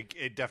 But yeah,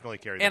 it definitely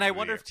carried them and I through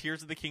wonder the if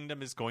Tears of the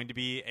Kingdom is going to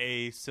be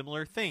a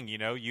similar thing.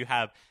 You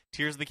have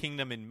Tears of the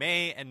Kingdom in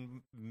May,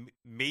 and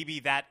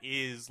maybe that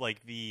is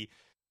like the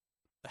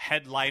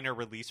headliner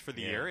release for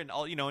the year. And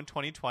all in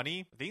 2020,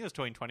 I think it was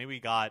 2020, we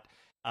got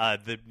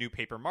the new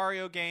Paper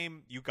Mario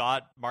game. You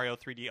got Mario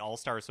 3D All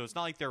Stars. So it's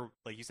not like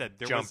like you said,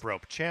 there Jump was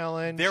rope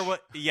challenge. there was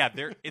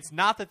it's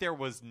not that there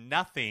was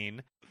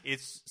nothing.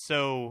 It's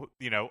so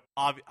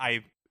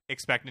I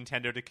expect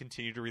Nintendo to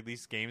continue to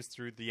release games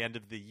through the end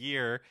of the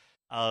year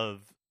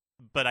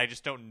but I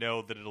just don't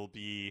know that it'll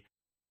be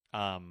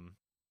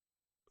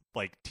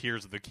like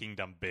Tears of the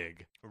Kingdom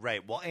big.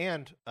 Right. Well,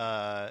 and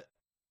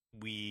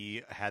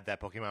we had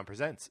that Pokemon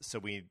Presents, so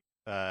we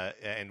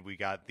and we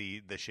got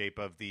the shape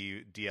of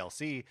the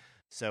DLC.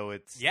 So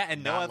it's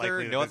and no not other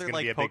likely that no there's other gonna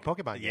like be a big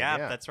Pokemon game. Yeah,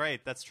 that's right.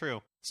 That's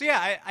true. So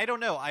I don't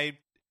know.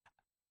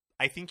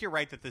 I think you're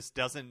right that this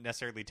doesn't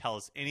necessarily tell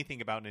us anything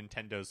about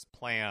Nintendo's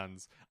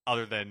plans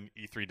other than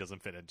E3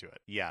 doesn't fit into it.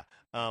 Yeah.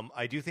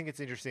 I do think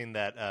it's interesting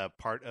that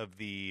part of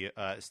the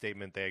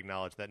statement they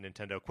acknowledge that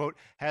Nintendo, quote,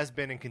 has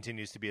been and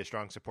continues to be a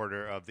strong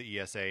supporter of the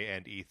ESA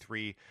and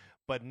E3,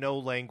 but no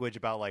language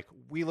about like,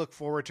 we look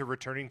forward to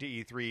returning to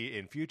E3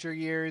 in future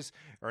years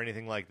or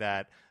anything like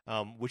that,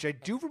 which I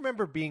do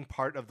remember being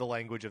part of the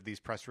language of these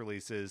press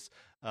releases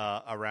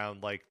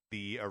around like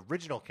the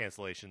original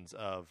cancellations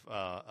of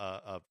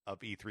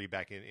E3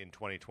 back in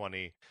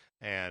 2020,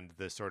 and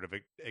the sort of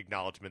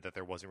acknowledgement that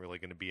there wasn't really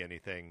going to be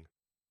anything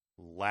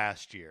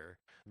last year.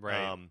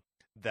 Right.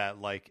 That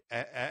like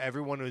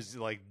everyone was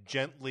like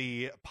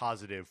gently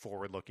positive,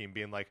 forward looking,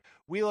 being like,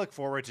 we look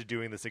forward to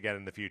doing this again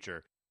in the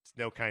future.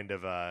 There's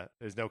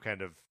no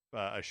kind of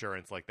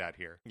assurance like that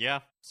here. Yeah,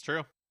 it's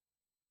true.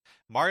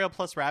 Mario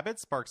plus Rabbids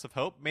Sparks of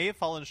Hope may have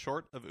fallen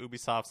short of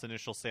Ubisoft's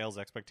initial sales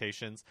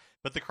expectations,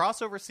 but the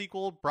crossover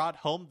sequel brought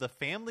home the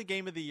Family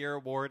Game of the Year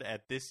award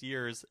at this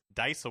year's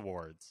DICE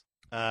Awards.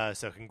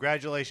 So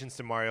congratulations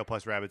to Mario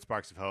plus Rabbids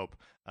Sparks of Hope.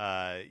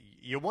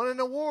 You won an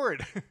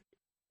award.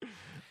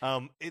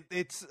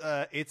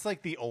 It's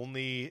like the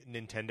only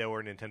Nintendo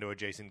or Nintendo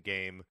adjacent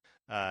game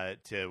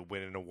to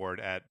win an award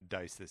at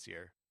DICE this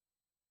year.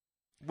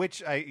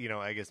 Which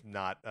I guess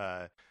not.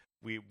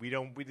 We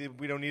don't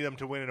need them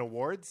to win an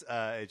awards.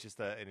 It's just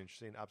an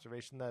interesting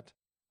observation that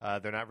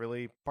they're not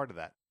really part of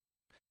that.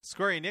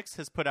 Square Enix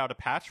has put out a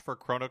patch for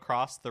Chrono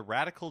Cross: The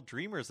Radical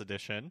Dreamers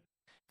Edition.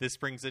 This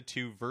brings it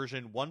to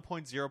version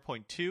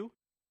 1.0.2.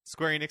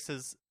 Square Enix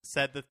has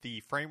said that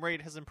the frame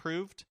rate has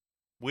improved,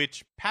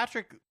 which,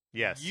 Patrick,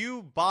 yes,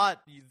 you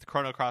bought the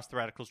Chrono Cross: The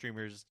Radical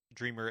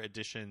Dreamer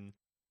Edition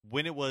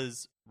when it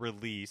was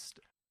released,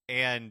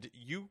 and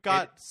you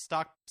got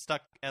stuck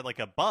at like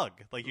a bug.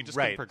 Like you just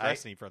couldn't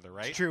progress any further,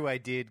 right? It's true, I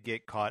did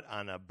get caught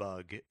on a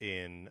bug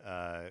in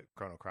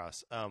Chrono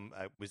Cross.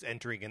 I was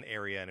entering an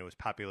area and it was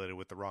populated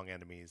with the wrong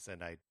enemies,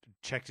 and I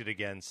checked it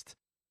against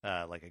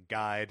like a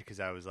guide because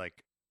I was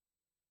like,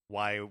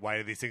 why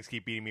do these things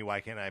keep beating me?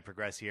 Why can't I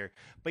progress here?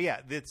 But yeah,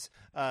 it's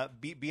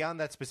beyond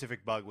that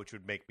specific bug, which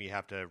would make me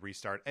have to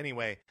restart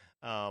anyway.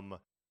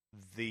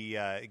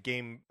 The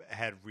game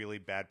had really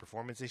bad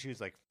performance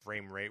issues. Like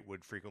frame rate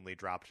would frequently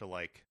drop to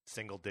like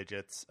single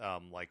digits,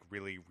 like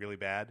really, really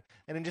bad.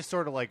 And in just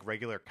sort of like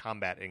regular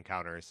combat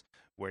encounters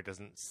where it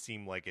doesn't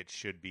seem like it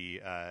should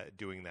be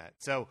doing that.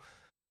 So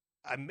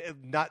I'm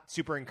not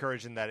super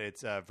encouraged in that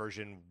it's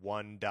version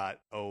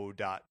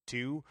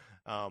 1.0.2.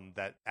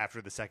 That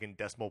after the second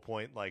decimal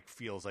point, like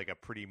feels like a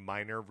pretty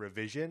minor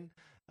revision.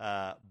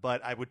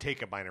 But I would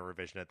take a minor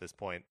revision at this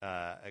point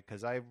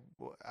because I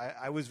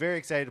was very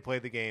excited to play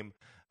the game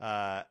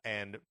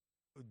and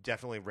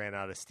definitely ran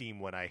out of steam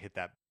when I hit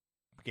that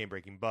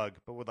game-breaking bug,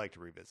 but would like to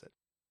revisit.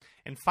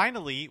 And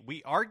finally,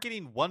 we are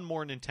getting one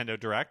more Nintendo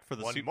Direct for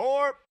the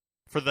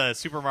for the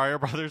Super Mario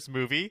Brothers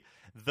movie.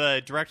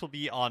 The direct will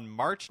be on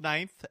March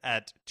 9th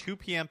at 2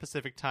 p.m.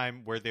 Pacific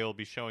time, where they will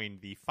be showing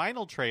the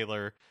final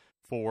trailer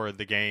for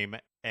the game.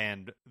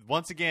 And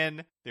once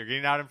again, they're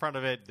getting out in front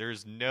of it.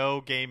 There's no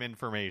game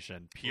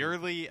information.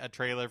 Purely a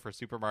trailer for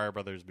Super Mario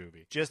Brothers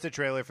movie. Just a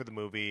trailer for the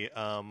movie.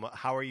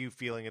 How are you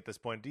feeling at this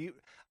point?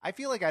 I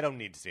feel like I don't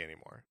need to see any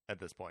more at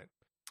this point.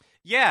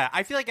 Yeah,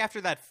 I feel like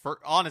after that,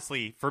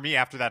 honestly, for me,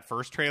 after that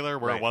first trailer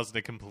where Right. it wasn't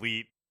a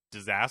complete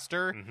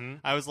disaster, Mhm.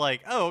 I was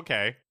like, oh,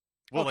 okay.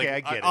 Well, Okay,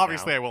 like, I get it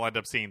obviously now. I will end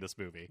up seeing this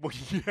movie. Well,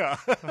 yeah.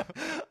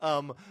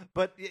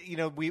 But you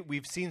know,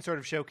 we've seen sort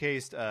of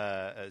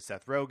showcased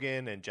Seth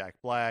Rogen and Jack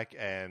Black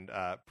and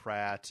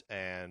Pratt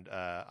and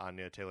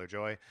Anya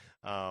Taylor-Joy.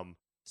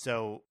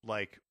 So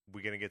like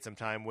we're gonna get some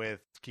time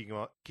with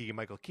Keegan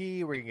Michael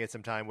Key. We're gonna get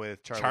some time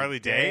with Charlie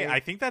Day. I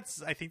think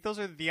those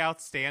are the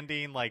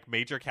outstanding like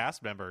major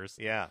cast members.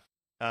 Yeah.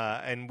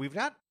 And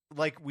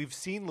we've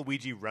seen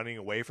Luigi running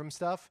away from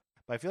stuff,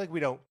 but I feel like we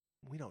don't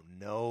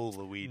know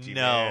Luigi.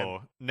 Man.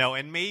 No,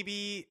 and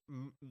maybe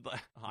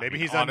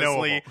He's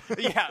honestly, unknowable.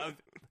 yeah,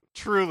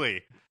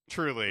 truly,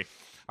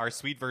 our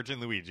sweet virgin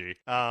Luigi.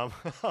 All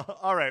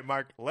right,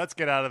 Mark, let's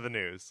get out of the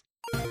news.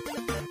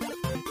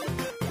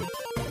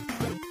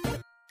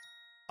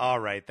 All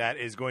right, that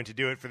is going to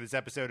do it for this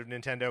episode of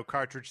Nintendo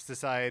Cartridge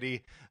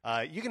Society.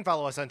 You can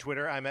follow us on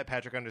Twitter. I'm at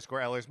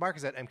Patrick_Ellers. Mark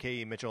is at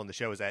MKE Mitchell, and the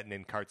show is at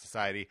NinCart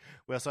Society.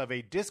 We also have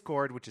a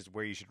Discord, which is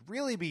where you should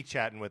really be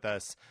chatting with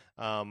us.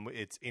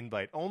 It's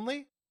invite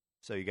only,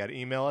 so you got to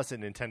email us at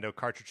Nintendo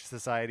Cartridge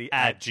Society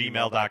at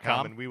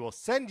gmail.com, and we will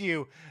send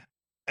you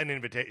an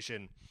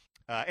invitation.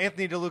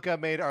 Anthony DeLuca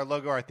made our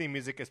logo. Our theme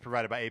music is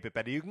provided by 8-Bit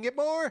Betty. You can get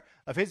more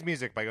of his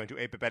music by going to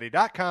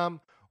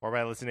 8bitbetty.com or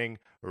by listening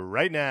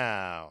right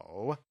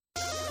now.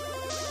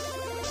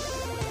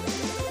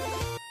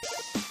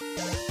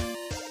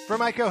 For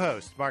my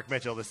co-host, Mark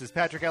Mitchell, this is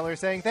Patrick Eller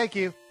saying thank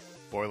you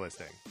for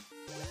listening.